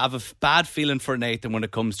I have a bad feeling for Nathan when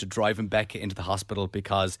it comes to driving Becca into the hospital,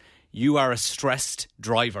 because you are a stressed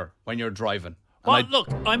driver when you're driving. Well, look,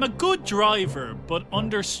 I'm a good driver, but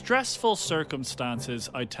under stressful circumstances,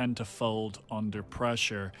 I tend to fold under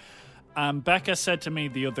pressure. Becca said to me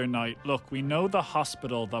the other night, look, we know the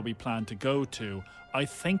hospital that we plan to go to. I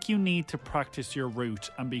think you need to practice your route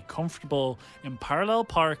and be comfortable in parallel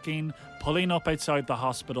parking, pulling up outside the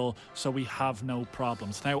hospital so we have no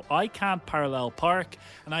problems. Now, I can't parallel park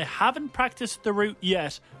and I haven't practiced the route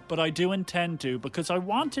yet, but I do intend to, because I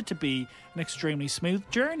want it to be an extremely smooth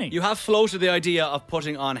journey. You have floated the idea of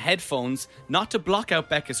putting on headphones, not to block out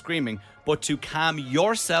Becca screaming, but to calm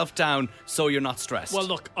yourself down so you're not stressed. Well,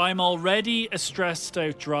 look, I'm already a stressed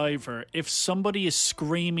out driver. If somebody is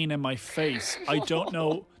screaming in my face, I don't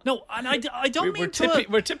know. No, and I don't mean to.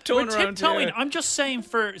 We're tiptoeing around here. I'm just saying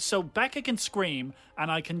so Becca can scream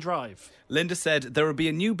and I can drive. Linda said there will be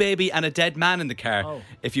a new baby and a dead man in the car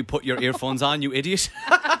if you put your earphones on, you idiot.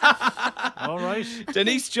 All right.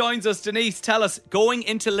 Denise joins us. Denise, tell us, going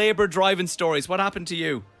into labour driving stories. What happened to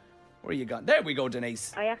you? Where are you gone? There we go,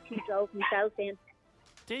 Denise. I actually drove myself in.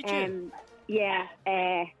 Did you? Yeah,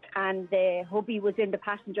 and the hubby was in the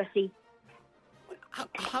passenger seat.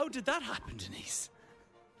 How did that happen, Denise?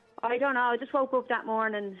 I don't know. I just woke up that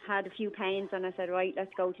morning, had a few pains, and I said, right,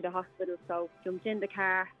 let's go to the hospital. So jumped in the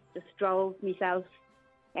car, just drove myself.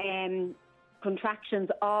 Contractions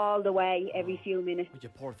all the way every few minutes. Oh, you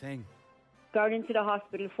poor thing. Got into the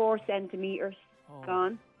hospital, 4 centimetres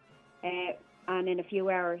gone. And in a few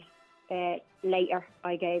hours later,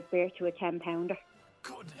 I gave birth to a 10-pounder.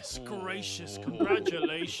 Goodness gracious,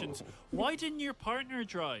 congratulations. Why didn't your partner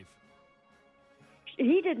drive?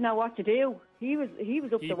 He didn't know what to do. He was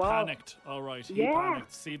up the wall. He panicked. All right. He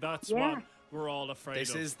panicked. See, that's we're all afraid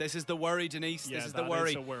of. This is the worry, Denise. Yeah, this is the that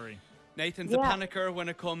worry. is a worry. Nathan's a panicker when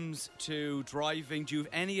it comes to driving. Do you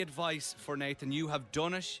have any advice for Nathan? You have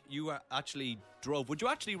done it. You actually drove. Would you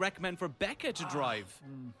actually recommend for Becca to drive?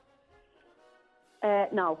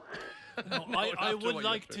 No. No, I after would what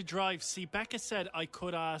like you're to drive. See, Becca said I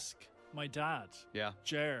could ask my dad,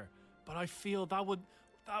 Jer, but I feel that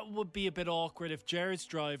would be a bit awkward if Jer's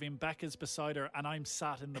driving, Becca's beside her, and I'm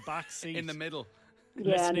sat in the back seat In the middle.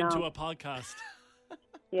 listening to a podcast.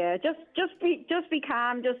 Yeah, just be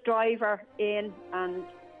calm. Just drive her in and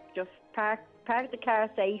just park the car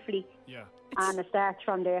safely. Yeah. And it starts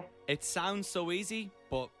from there. It sounds so easy,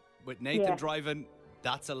 but with Nathan driving,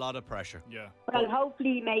 that's a lot of pressure. Yeah. Well,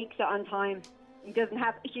 hopefully he makes it on time. She doesn't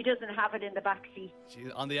have it in the back seat. She's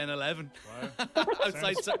on the N11. Wow.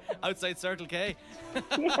 outside Circle K.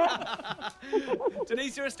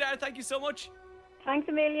 Denise, you're a star. Thank you so much. Thanks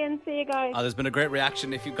a million. See you guys. There's been a great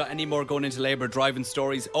reaction. If you've got any more going into labour driving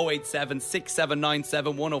stories, 087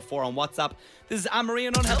 6797 104 on WhatsApp. This is Anne-Marie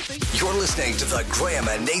and Unhealthy. You're listening to the Graham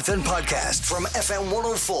and Nathan podcast from FM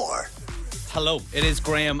 104. Hello, it is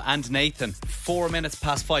Graham and Nathan. 4 minutes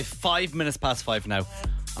past 5. 5 minutes past 5 now.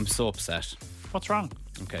 I'm so upset. What's wrong?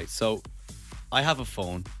 Okay, so I have a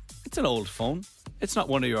phone. It's an old phone. It's not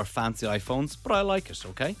one of your fancy iPhones, but I like it,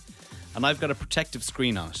 okay? And I've got a protective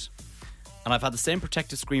screen on it. And I've had the same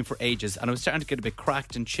protective screen for ages, and I was starting to get a bit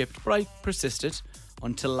cracked and chipped, but I persisted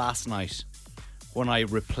until last night when I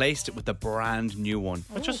replaced it with a brand new one.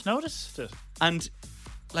 I just noticed it. And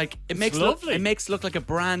like it makes it look like a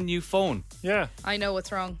brand new phone. Yeah. I know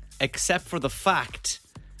what's wrong. Except for the fact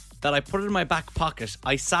that I put it in my back pocket,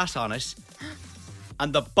 I sat on it,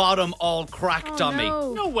 and the bottom all cracked on me.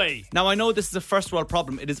 No way. Now, I know this is a first world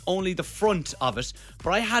problem. It is only the front of it. But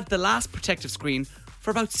I had the last protective screen for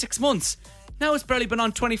about 6 months. Now it's barely been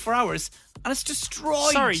on 24 hours, and it's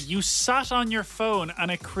destroyed. Sorry, you sat on your phone and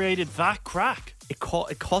it created that crack. It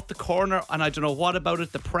caught the corner, and I don't know what about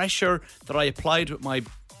it. The pressure that I applied with my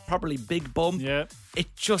probably big bum,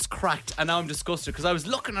 it just cracked, and now I'm disgusted because I was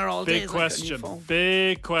looking at it all day.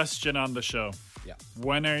 Big question on the show. Yeah.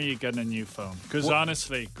 When are you getting a new phone? Because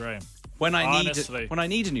honestly, Graham, when I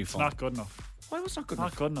need a new phone, it's not good enough. Why was it not good Not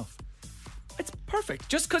enough? good enough. It's perfect.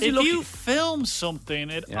 Just because if you film something,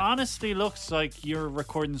 it honestly looks like you're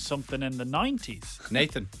recording something in the 90s.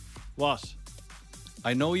 Nathan, what?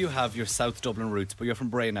 I know you have your South Dublin roots, but you're from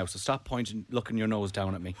Bray now, so stop looking your nose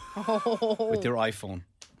down at me with your iPhone.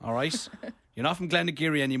 All right? You're not from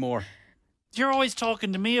Glenageary anymore. You're always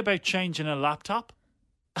talking to me about changing a laptop.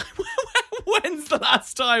 When's the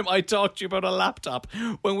last time I talked to you about a laptop?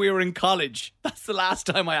 When we were in college. That's the last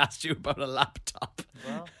time I asked you about a laptop.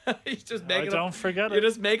 Well, Don't forget it. You're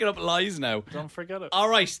just making up lies now. Don't forget it. All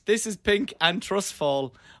right, this is Pink and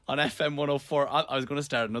Trustfall on FM 104. I was going to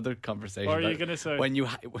start another conversation. What are you going to say? When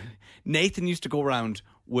Nathan used to go around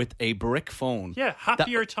with a brick phone. Yeah,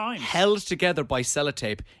 happier times. Held together by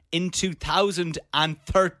sellotape in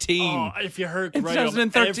 2013. Oh, if you heard in Graham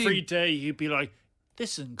 2013. every day, you'd be like,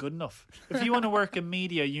 this isn't good enough. If you want to work in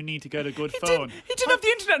media, you need to get a good phone. He didn't have the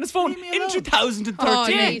internet on his phone in 2013. Oh,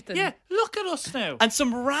 Nathan. Yeah, look at us now. And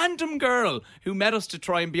some random girl who met us to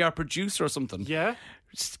try and be our producer or something. Yeah.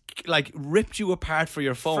 Like ripped you apart for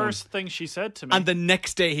your phone. First thing she said to me. And the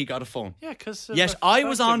next day he got a phone. Yeah, because Yes, I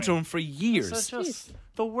was on to him for years.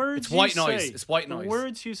 The words it's white you noise. say. It's white noise. The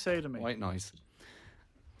words you say to me. White noise.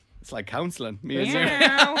 It's like counselling.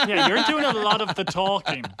 Yeah, you're doing a lot of the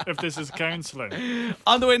talking if this is counselling.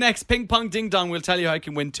 On the way next, Ping Pong Ding Dong. We'll tell you how you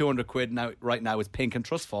can win 200 quid right now with Pink and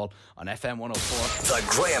Trustfall on FM 104. The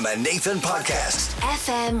Graham and Nathan Podcast.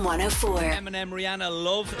 FM 104. Eminem, Rihanna,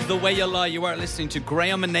 Love the Way You Lie. You are listening to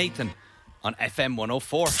Graham and Nathan on FM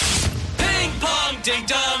 104. Ping Pong Ding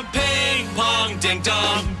Dong, Ping Pong Ding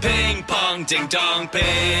Dong, Ping Pong Ding Dong, Ping.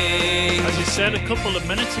 As you said a couple of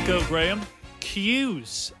minutes ago, Graham,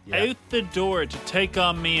 queues out the door to take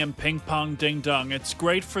on me and Ping Pong Ding Dong. It's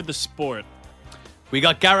great for the sport. We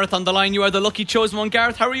got Gareth on the line. You are the lucky chosen one.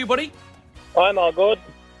 Gareth, how are you, buddy? I'm all good.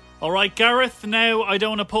 All right, Gareth, now I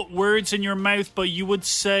don't want to put words in your mouth, but you would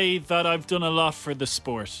say that I've done a lot for the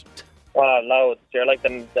sport. Loads. You're like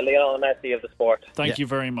the Lionel Messi of the sport. Thank you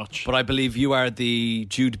very much. But I believe you are the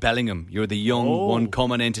Jude Bellingham. You're the young one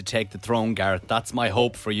coming in to take the throne, Gareth. That's my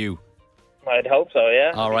hope for you. I'd hope so,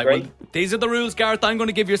 yeah. All right, well, these are the rules, Gareth. I'm going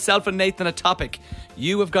to give yourself and Nathan a topic.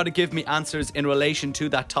 You have got to give me answers in relation to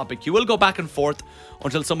that topic. You will go back and forth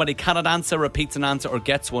until somebody cannot answer, repeats an answer, or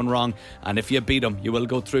gets one wrong. And if you beat them, you will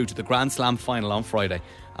go through to the Grand Slam final on Friday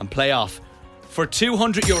and play off for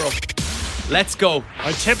 €200. Let's go.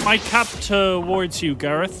 I tip my cap towards you,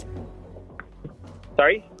 Gareth.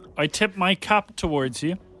 Sorry? I tip my cap towards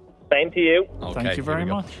you. Same to you. Okay, Thank you very here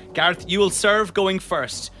we go. much. Gareth, you will serve going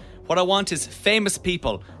first. What I want is famous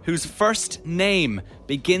people whose first name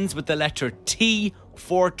begins with the letter T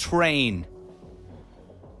for train.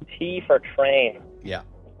 T for train. Yeah.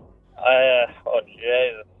 Oh,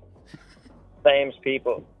 Jesus. Famous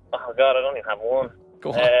people. Oh, God, I don't even have one.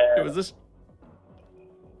 Go on. Who is it?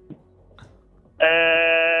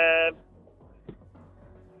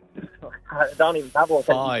 I don't even have one.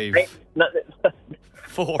 5.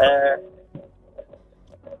 4.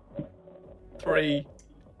 3.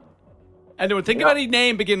 Anyone, think of any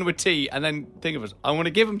name beginning with T and then think of it. I want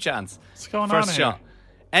to give him a chance. What's going First on shot. here?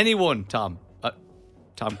 Anyone, Tom.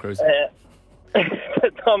 Tom Cruise.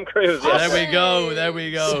 Tom Cruise. Yeah. There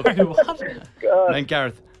we go. Sorry, what? And then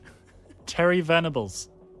Gareth. Terry Venables.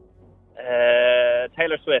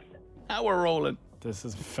 Taylor Swift. Now we're rolling. This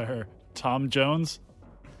is fair. Tom Jones.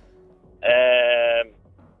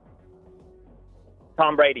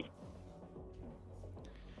 Tom Brady.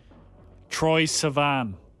 Troy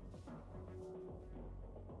Sivan.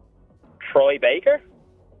 Troy Baker.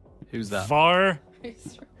 Who's that? VAR.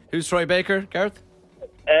 Who's Troy Baker, Gareth?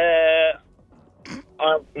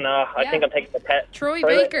 No, I think I'm taking the pet. Troy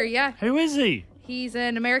Baker, yeah. Who is he? He's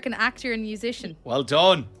an American actor and musician. Well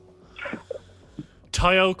done.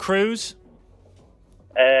 Tayo Cruz.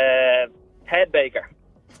 Ted Baker.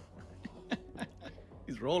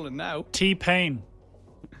 He's rolling now. T-Pain.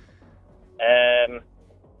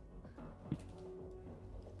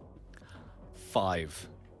 5,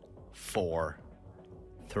 4,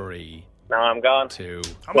 3. No, I'm gone. 2.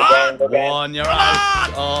 Come on! 1. You're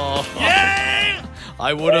out. Oh. Yeah!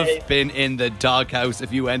 I would have been in the doghouse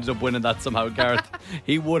if you ended up winning that somehow, Gareth.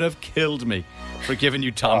 He would have killed me for giving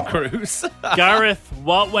you Tom Cruise. Gareth,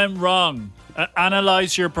 what went wrong?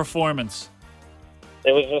 Analyze your performance.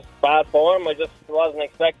 It was just bad form. I just wasn't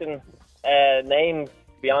expecting names,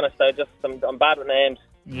 to be honest. I'm bad with names.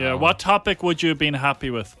 Yeah, what topic would you have been happy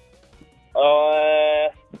with? I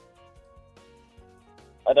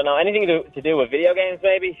don't know. Anything to do with video games,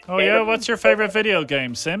 maybe? Oh, yeah? What's your favourite video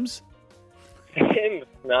game? Sims? Sims?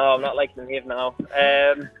 No, I'm not liking it now.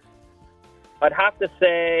 I'd have to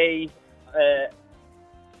say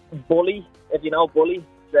Bully, if you know Bully.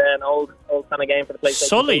 It's an old kind of game for the PlayStation.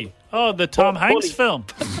 Sully? Oh, the Tom Hanks film.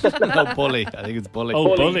 No, Bully. I think it's Bully.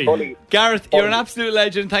 Oh, Bully. Gareth, you're an absolute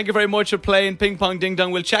legend. Thank you very much for playing Ping Pong Ding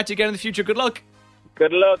Dong. We'll chat to you again in the future. Good luck.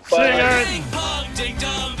 Good luck. Bye. See you, Gareth. Ping pong ding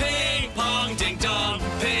dong, ping pong ding dong,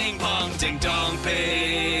 ping pong ding dong,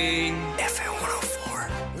 ping. FM 104.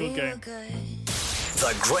 Good game.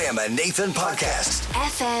 The Graham and Nathan Podcast.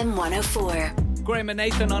 FM 104. Graham and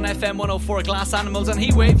Nathan on FM 104. Glass Animals and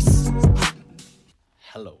Heat Waves.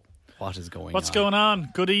 Hello. What is going on? What's going on?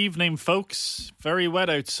 Good evening, folks. Very wet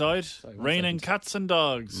outside. Raining cats and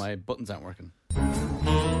dogs. My buttons aren't working.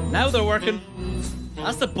 Now they're working.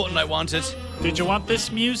 That's the button I wanted. Did you want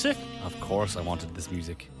this music? Of course I wanted this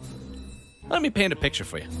music. Let me paint a picture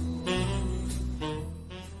for you.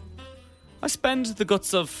 I spend the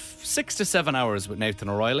guts of 6 to 7 hours with Nathan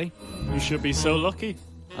O'Reilly. You should be so lucky.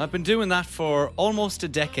 I've been doing that for almost a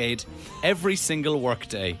decade, every single work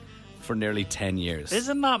day for nearly 10 years.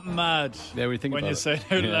 Isn't that mad? Yeah, we think when about you it. say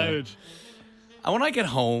it out loud. And when I get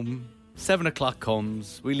home, 7 o'clock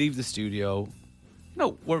comes, we leave the studio.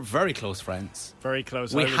 No, we're very close friends. Very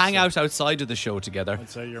close. We I would hang say. out outside of the show together. I'd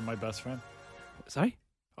say you're my best friend. Sorry?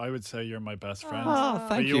 I would say you're my best friend. Oh, thank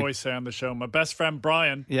but you. You always say on the show, my best friend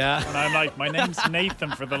Brian. Yeah. And I'm like, my name's Nathan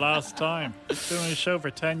for the last time. Doing a show for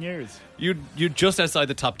 10 years. You're just outside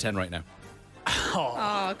the top 10 right now.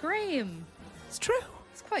 Oh, Graham. It's true.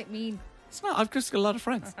 It's quite mean. It's not. I've just got a lot of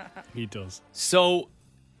friends. He does. So,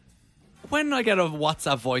 when I get a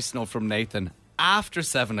WhatsApp voice note from Nathan after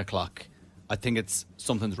 7 o'clock, I think it's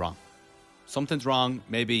something's wrong. Something's wrong.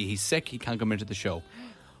 Maybe he's sick. He can't come into the show.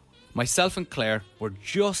 Myself and Claire were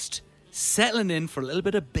just settling in for a little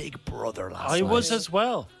bit of Big Brother last night. I was as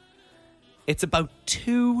well. It's about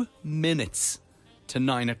 2 minutes to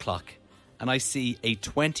 9 o'clock, and I see a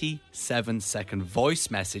 27-second voice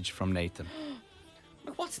message from Nathan.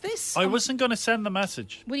 What's this? I wasn't going to send the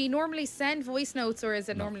message. Would he normally send voice notes, or is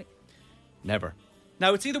it normally... Never.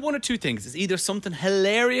 Now, it's either one or two things. It's either something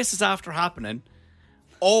hilarious is after happening,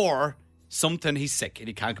 or something he's sick and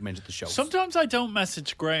he can't come into the show. Sometimes I don't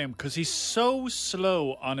message Graham because he's so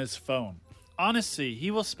slow on his phone. Honestly,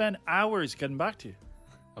 he will spend hours getting back to you.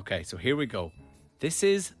 Okay, so here we go. This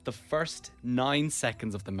is the first 9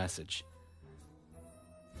 seconds of the message.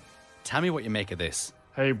 Tell me what you make of this.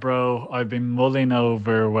 Hey bro, I've been mulling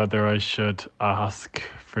over whether I should ask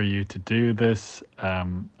for you to do this.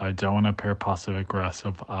 I don't want to appear passive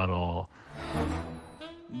aggressive at all.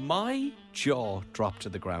 My jaw dropped to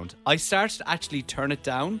the ground. I started to actually turn it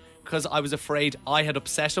down because I was afraid I had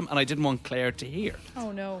upset him and I didn't want Claire to hear.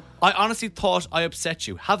 Oh, no. I honestly thought I upset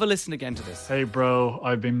you. Have a listen again to this. Hey, bro,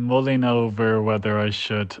 I've been mulling over whether I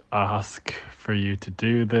should ask for you to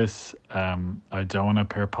do this. I don't want to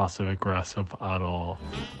appear passive-aggressive at all.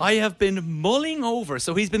 I have been mulling over,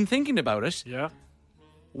 so he's been thinking about it. Yeah.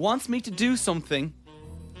 Wants me to do something,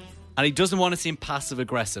 and he doesn't want to seem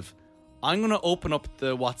passive-aggressive. I'm going to open up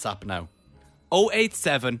the WhatsApp now.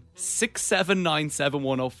 087 679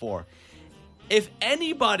 7104. If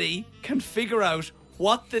anybody can figure out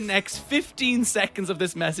what the next 15 seconds of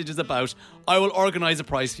this message is about, I will organise a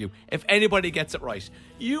prize for you. If anybody gets it right,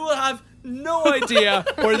 you will have no idea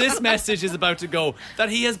where this message is about to go.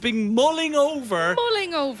 That he has been mulling over.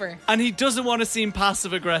 And he doesn't want to seem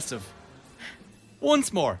passive-aggressive.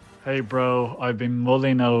 Once more. Hey, bro, I've been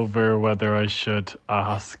mulling over whether I should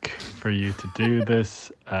ask for you to do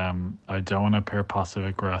this. I don't want to appear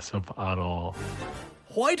passive-aggressive at all.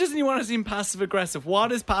 Why doesn't he want to seem passive-aggressive?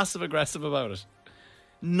 What is passive-aggressive about it?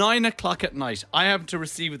 9 o'clock at night. I have to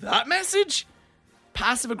receive that message?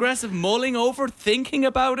 Passive-aggressive, mulling over, thinking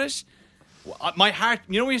about it? My heart,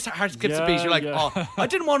 you know when your heart skips a beat, you're like, oh, I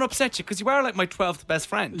didn't want to upset you because you are like my 12th best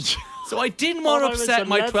friend. So I didn't want to upset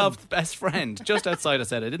my 12th best friend. Just outside, I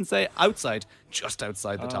said. I didn't say outside, just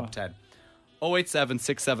outside the top 10. 087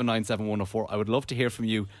 679 7104. I would love to hear from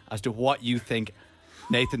you as to what you think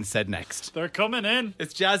Nathan said next. They're coming in.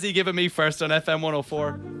 It's Jazzy giving me first on FM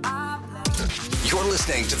 104. You're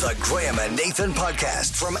listening to the Graham and Nathan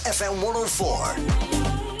podcast from FM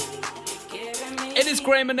 104. It is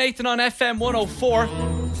Graham and Nathan on FM 104,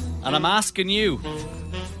 and I'm asking you,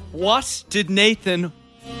 what did Nathan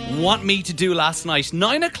want me to do last night?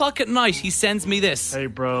 9 o'clock at night, he sends me this. Hey,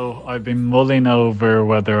 bro, I've been mulling over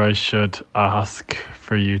whether I should ask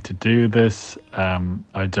for you to do this.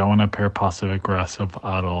 I don't want to appear passive-aggressive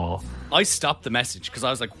at all. I stopped the message because I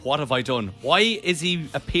was like, what have I done? Why is he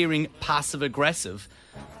appearing passive-aggressive?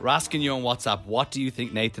 We're asking you on WhatsApp, what do you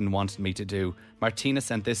think Nathan wanted me to do? Martina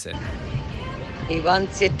sent this in. He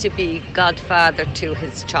wants you to be godfather to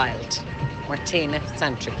his child. Martina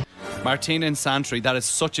Santry. Martina and Santry, that is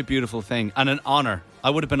such a beautiful thing and an honour. I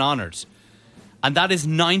would have been honoured. And that is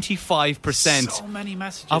 95% So many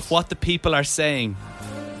messages. of what the people are saying.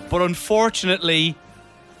 But unfortunately,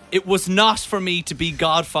 it was not for me to be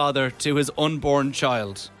godfather to his unborn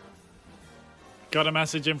child. Got a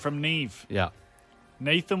message in from Neve. Yeah.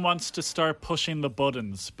 Nathan wants to start pushing the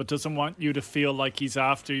buttons, but doesn't want you to feel like he's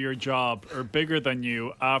after your job or bigger than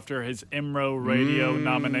you after his IMRO radio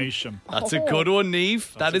nomination. That's a good one,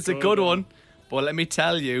 Neve. That is a good one. But let me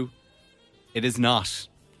tell you, it is not.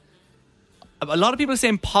 A lot of people are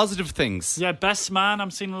saying positive things. Yeah, best man. I'm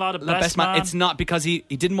seeing a lot of best man. It's not because he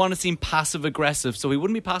didn't want to seem passive-aggressive, so he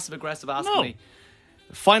wouldn't be passive-aggressive asking me.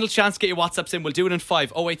 Final chance to get your WhatsApps in. We'll do it in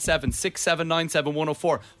 5. 087 679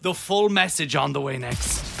 7104. The full message on the way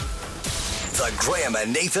next. The Graham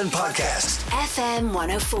and Nathan podcast. FM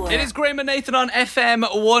 104. It is Graham and Nathan on FM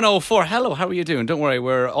 104. Hello, how are you doing? Don't worry,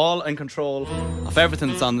 we're all in control of everything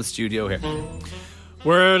that's on the studio here.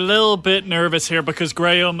 We're a little bit nervous here because,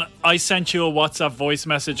 Graham, I sent you a WhatsApp voice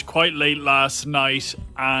message quite late last night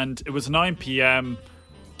and it was 9 p.m.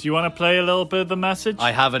 Do you want to play a little bit of the message?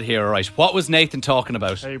 I have it here, right. What was Nathan talking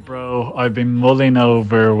about? Hey, bro, I've been mulling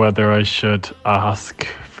over whether I should ask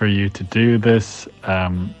for you to do this.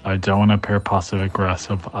 I don't want to appear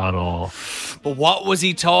passive-aggressive at all. But what was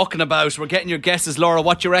he talking about? We're getting your guesses, Laura.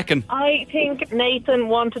 What do you reckon? I think Nathan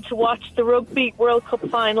wanted to watch the Rugby World Cup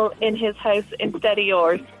final in his house instead of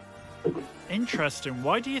yours. Interesting.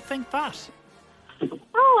 Why do you think that?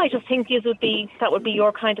 Oh, I just think that would be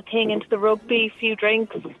your kind of thing, into the rugby, few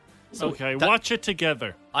drinks. Okay, watch it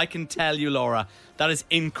together. I can tell you, Laura, that is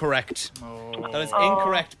incorrect. That is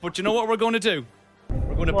incorrect. But you know what we're going to do?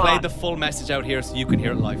 We're going to play the full message out here so you can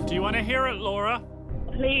hear it live. Do you want to hear it, Laura?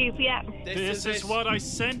 Please, yeah. This is what I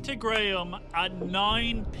sent to Graham at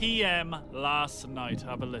 9 p.m. last night.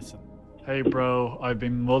 Have a listen. Hey, bro, I've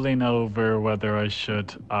been mulling over whether I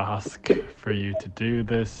should ask for you to do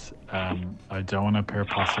this. I don't want to appear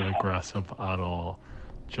passive-aggressive at all.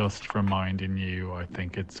 Just reminding you, I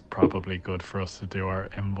think it's probably good for us to do our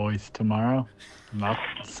invoice tomorrow. I'm not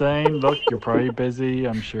saying, look, you're probably busy.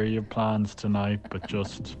 I'm sure you have plans tonight, but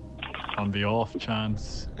just on the off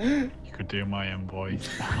chance, you could do my invoice.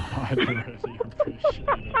 I'd really appreciate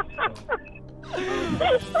it.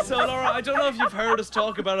 So, Laura, I don't know if you've heard us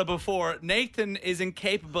talk about it before. Nathan is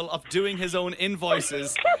incapable of doing his own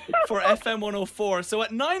invoices for FM 104. So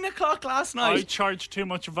at 9 o'clock last night, I charged too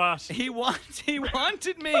much VAT. He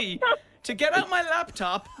wanted me to get out my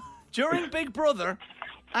laptop during Big Brother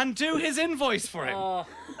And do his invoice for him. Oh,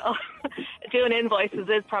 doing invoices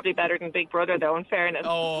is probably better than Big Brother, though, in fairness.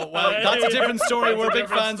 Oh, well, that's a different story. We're big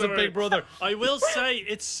fans of Big Brother. I will say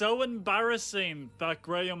it's so embarrassing that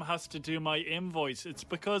Graham has to do my invoice. It's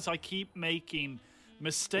because I keep making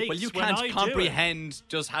mistakes. Well, you when I can't comprehend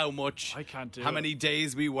just how much, how many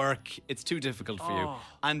days we work. It's too difficult for you.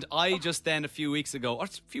 And I just then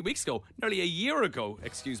nearly a year ago,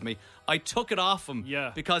 I took it off him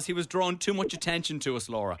because he was drawing too much attention to us,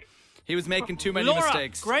 Laura. He was making too many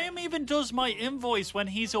mistakes. Graham even does my invoice when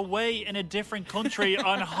he's away in a different country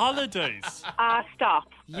on holidays. Stop.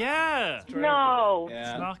 Yeah. No.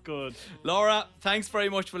 Yeah. It's not good. Laura, thanks very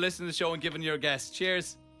much for listening to the show and giving your guest.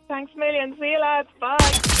 Cheers. Thanks a million. See you, lads. Bye.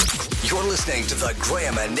 You're listening to the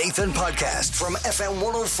Graham and Nathan podcast from FM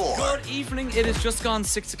 104. Good evening. It has just gone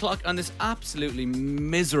 6 o'clock on this absolutely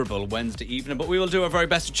miserable Wednesday evening, but we will do our very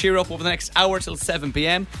best to cheer up over the next hour till 7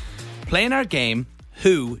 p.m. Playing our game,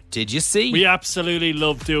 Who Did You See? We absolutely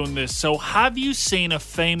love doing this. So have you seen a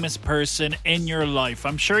famous person in your life?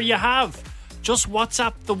 I'm sure you have. Just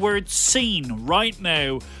WhatsApp the word seen right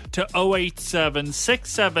now to 087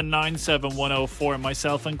 6797 104.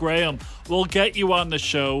 Myself and Graham will get you on the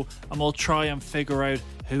show and we'll try and figure out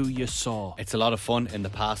who you saw. It's a lot of fun. In the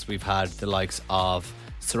past, we've had the likes of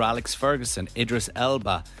Sir Alex Ferguson, Idris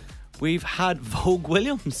Elba. We've had Vogue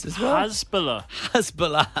Williams as well. Hasbulla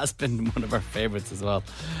has been one of our favourites as well.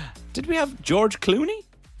 Did we have George Clooney?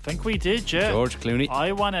 I think we did, yeah. George Clooney.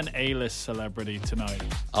 I want an A-list celebrity tonight.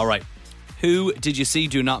 All right. Who did you see?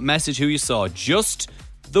 Do not message who you saw. Just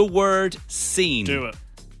the word seen. Do it.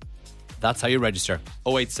 That's how you register.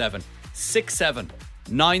 087 67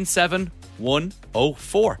 97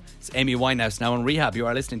 104. It's Amy Winehouse now in rehab. You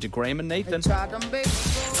are listening to Graham and Nathan.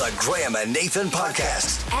 The Graham and Nathan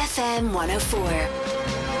podcast. FM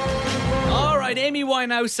 104. All right, Amy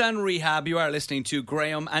Winehouse and rehab. You are listening to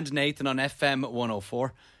Graham and Nathan on FM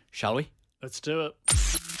 104. Shall we? Let's do it.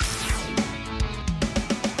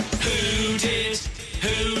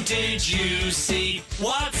 Who did you see?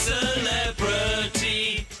 What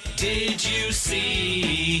celebrity did you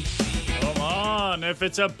see? Come on, if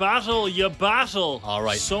it's a battle, you battle. All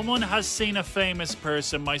right. Someone has seen a famous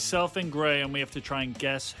person, myself and Graham. We have to try and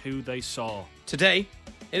guess who they saw. Today,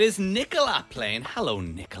 it is Nicola playing. Hello,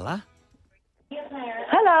 Nicola.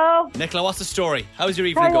 Hello. Nicola, what's the story? How's your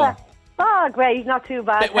evening going? Oh, great. Not too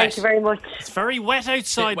bad. Bit wet. Thank you very much. It's very wet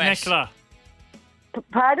outside, Bit wet. Nicola.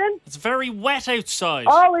 Pardon? It's very wet outside.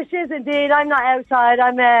 Oh, it is indeed. I'm not outside.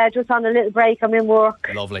 I'm just on a little break. I'm in work.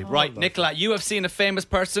 Lovely. Right, Nicola, you have seen a famous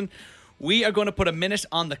person. We are going to put a minute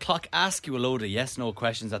on the clock, ask you a load of yes-no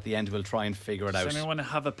questions at the end. We'll try and figure it out. Does anyone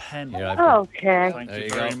have a pen? Here, I've got- Okay. Thank There you you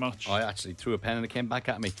very go. much. I actually threw a pen and it came back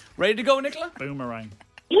at me. Ready to go, Nicola? Boomerang.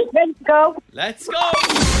 Ready to go? Let's go!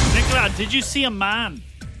 Nicola, did you see a man?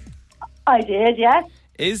 I did, yes.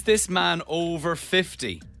 Is this man over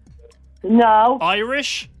 50? No.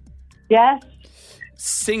 Irish? Yes.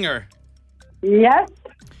 Singer? Yes.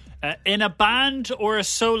 In a band or a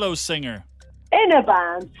solo singer? In a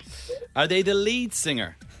band. Are they the lead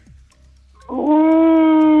singer? What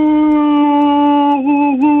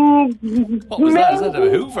What was that? Is that a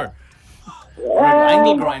Hoover? Or an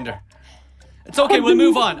angle grinder? It's okay, we'll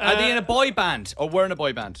move on. Are they in a boy band or were in a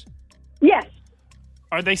boy band? Yes.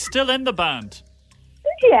 Are they still in the band?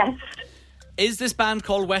 Yes. Is this band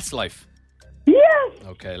called Westlife? Yes.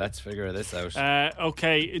 Okay, let's figure this out.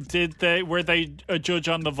 Okay, were they a judge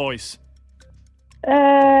on The Voice?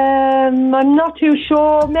 I'm not too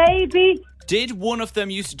sure. Maybe. Did one of them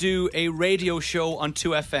used to do a radio show on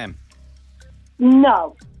 2FM?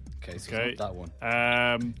 No. Okay, so it's not that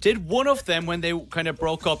one. Did one of them, when they kind of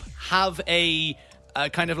broke up, have a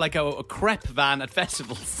kind of like a crepe van at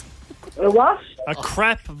festivals? A what? A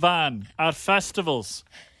crepe van at festivals.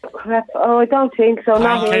 Crap. Oh, I don't think so.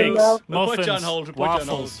 Not really, Pancakes, no. We'll put you on muffins, hold. We'll put you on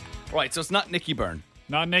hold. waffles. Right, so it's not Nicky Byrne.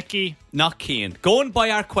 Not Nicky. Not Keane. Going by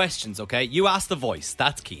our questions, okay? You asked The Voice.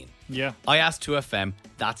 That's Keane. Yeah. I asked 2FM.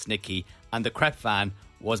 That's Nicky. And the crepe van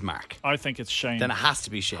was Mark. I think it's Shane. Then it has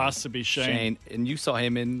to be Shane. Has to be Shane. And you saw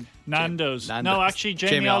him in Nando's. No, actually,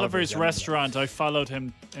 Jamie Oliver's restaurant. I followed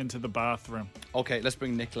him into the bathroom. Okay, let's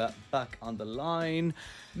bring Nicola back on the line.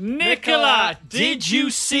 Nicola, did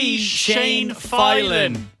you see Shane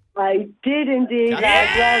Filan? I did indeed.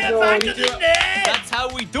 That's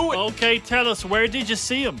how we do it. Okay, tell us, where did you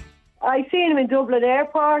see him? I seen him in Dublin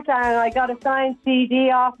Airport and I got a signed CD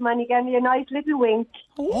off him and he gave me a nice little wink.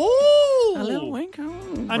 Oh, a little wink.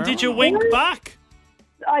 And did you wink back?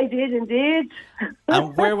 I did indeed.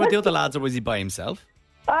 And where were the other lads, or was he by himself?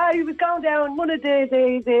 I was going down. One of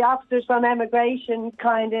the officers from immigration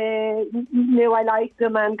kind of knew I liked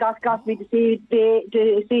them and got me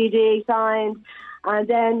the CD signed. And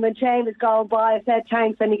then when Shane was going by, I said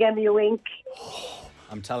thanks and he gave me a wink.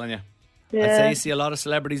 I'm telling you. Yeah. I'd say you see a lot of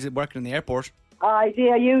celebrities working in the airport. I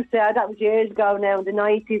used to. That was years ago now, in the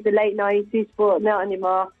 90s, the late 90s, but not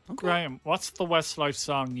anymore. Graham, what's the Westlife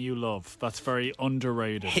song you love that's very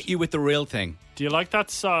underrated? Hit You With The Real Thing. Do you like that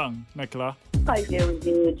song, Nicola? I do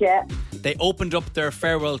indeed, yeah. They opened up their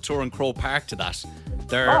farewell tour in Croke Park to that.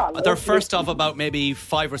 They're first of about maybe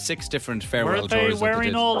 5 or 6 different farewell Were tours. they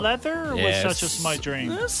wearing all leather, or was that just my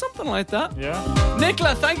dream? Something like that. Yeah.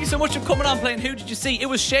 Nicola, thank you so much for coming on playing Who Did You See? It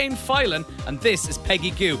was Shane Filan, and this is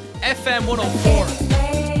Peggy Goo, FM 104.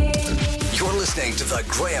 You're listening to the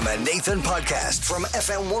Graham and Nathan podcast from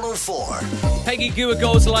FM 104. Peggy Goo, it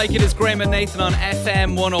goes like it is Graham and Nathan on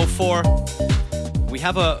FM 104. We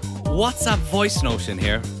have a WhatsApp voice note in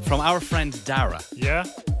here from our friend Dara. Yeah?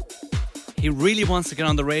 He really wants to get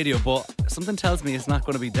on the radio, but something tells me it's not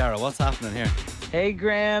going to be Dara. What's happening here? Hey,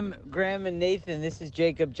 Graham and Nathan. This is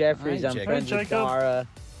Jacob Jeffries. Hi, I'm Jacob. friends with Dara.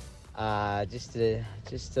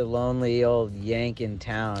 Just a lonely old Yank in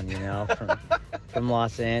town, you know, from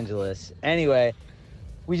Los Angeles. Anyway,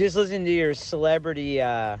 we just listened to your celebrity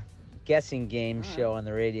guessing game show on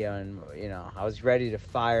the radio, and you know, I was ready to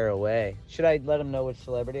fire away. Should I let them know which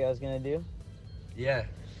celebrity I was gonna do? Yeah.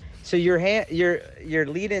 So your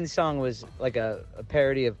lead-in song was like a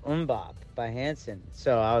parody of Umbop by Hanson.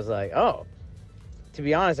 So I was like, oh. To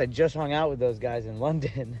be honest, I just hung out with those guys in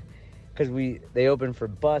London because they opened for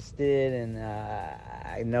Busted, and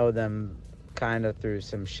I know them kind of through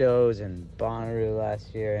some shows in Bonnaroo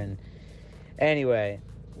last year. And anyway,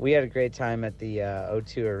 we had a great time at the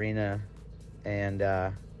O2 Arena,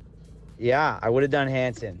 and yeah, I would have done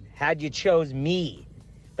Hanson had you chose me.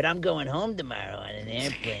 But I'm going home tomorrow on an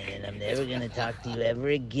airplane, and I'm never going to talk to you ever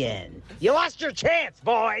again. You lost your chance,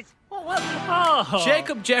 boys! Oh.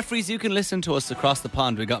 Jacob Jeffries, you can listen to us across the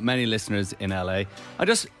pond. We've got many listeners in LA. I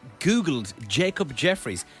just Googled Jacob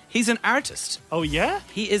Jeffries. He's an artist. Oh, yeah?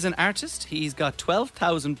 He is an artist. He's got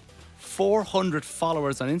 12,400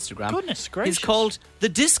 followers on Instagram. Goodness gracious. He's called The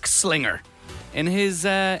Disc Slinger in his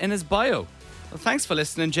bio. Well, thanks for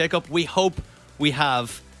listening, Jacob. We hope we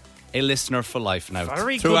have a listener for life now.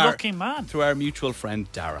 Very good-looking man. Through our mutual friend,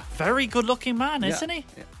 Dara. Very good-looking man, isn't he?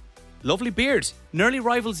 Yeah. Lovely beard. Nearly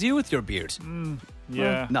rivals you with your beard. Yeah.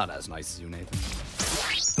 Well, not as nice as you, Nathan.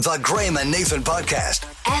 The Graham and Nathan podcast.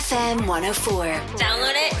 FM 104.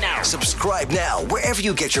 Download it now. Subscribe now wherever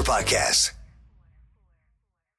you get your podcasts.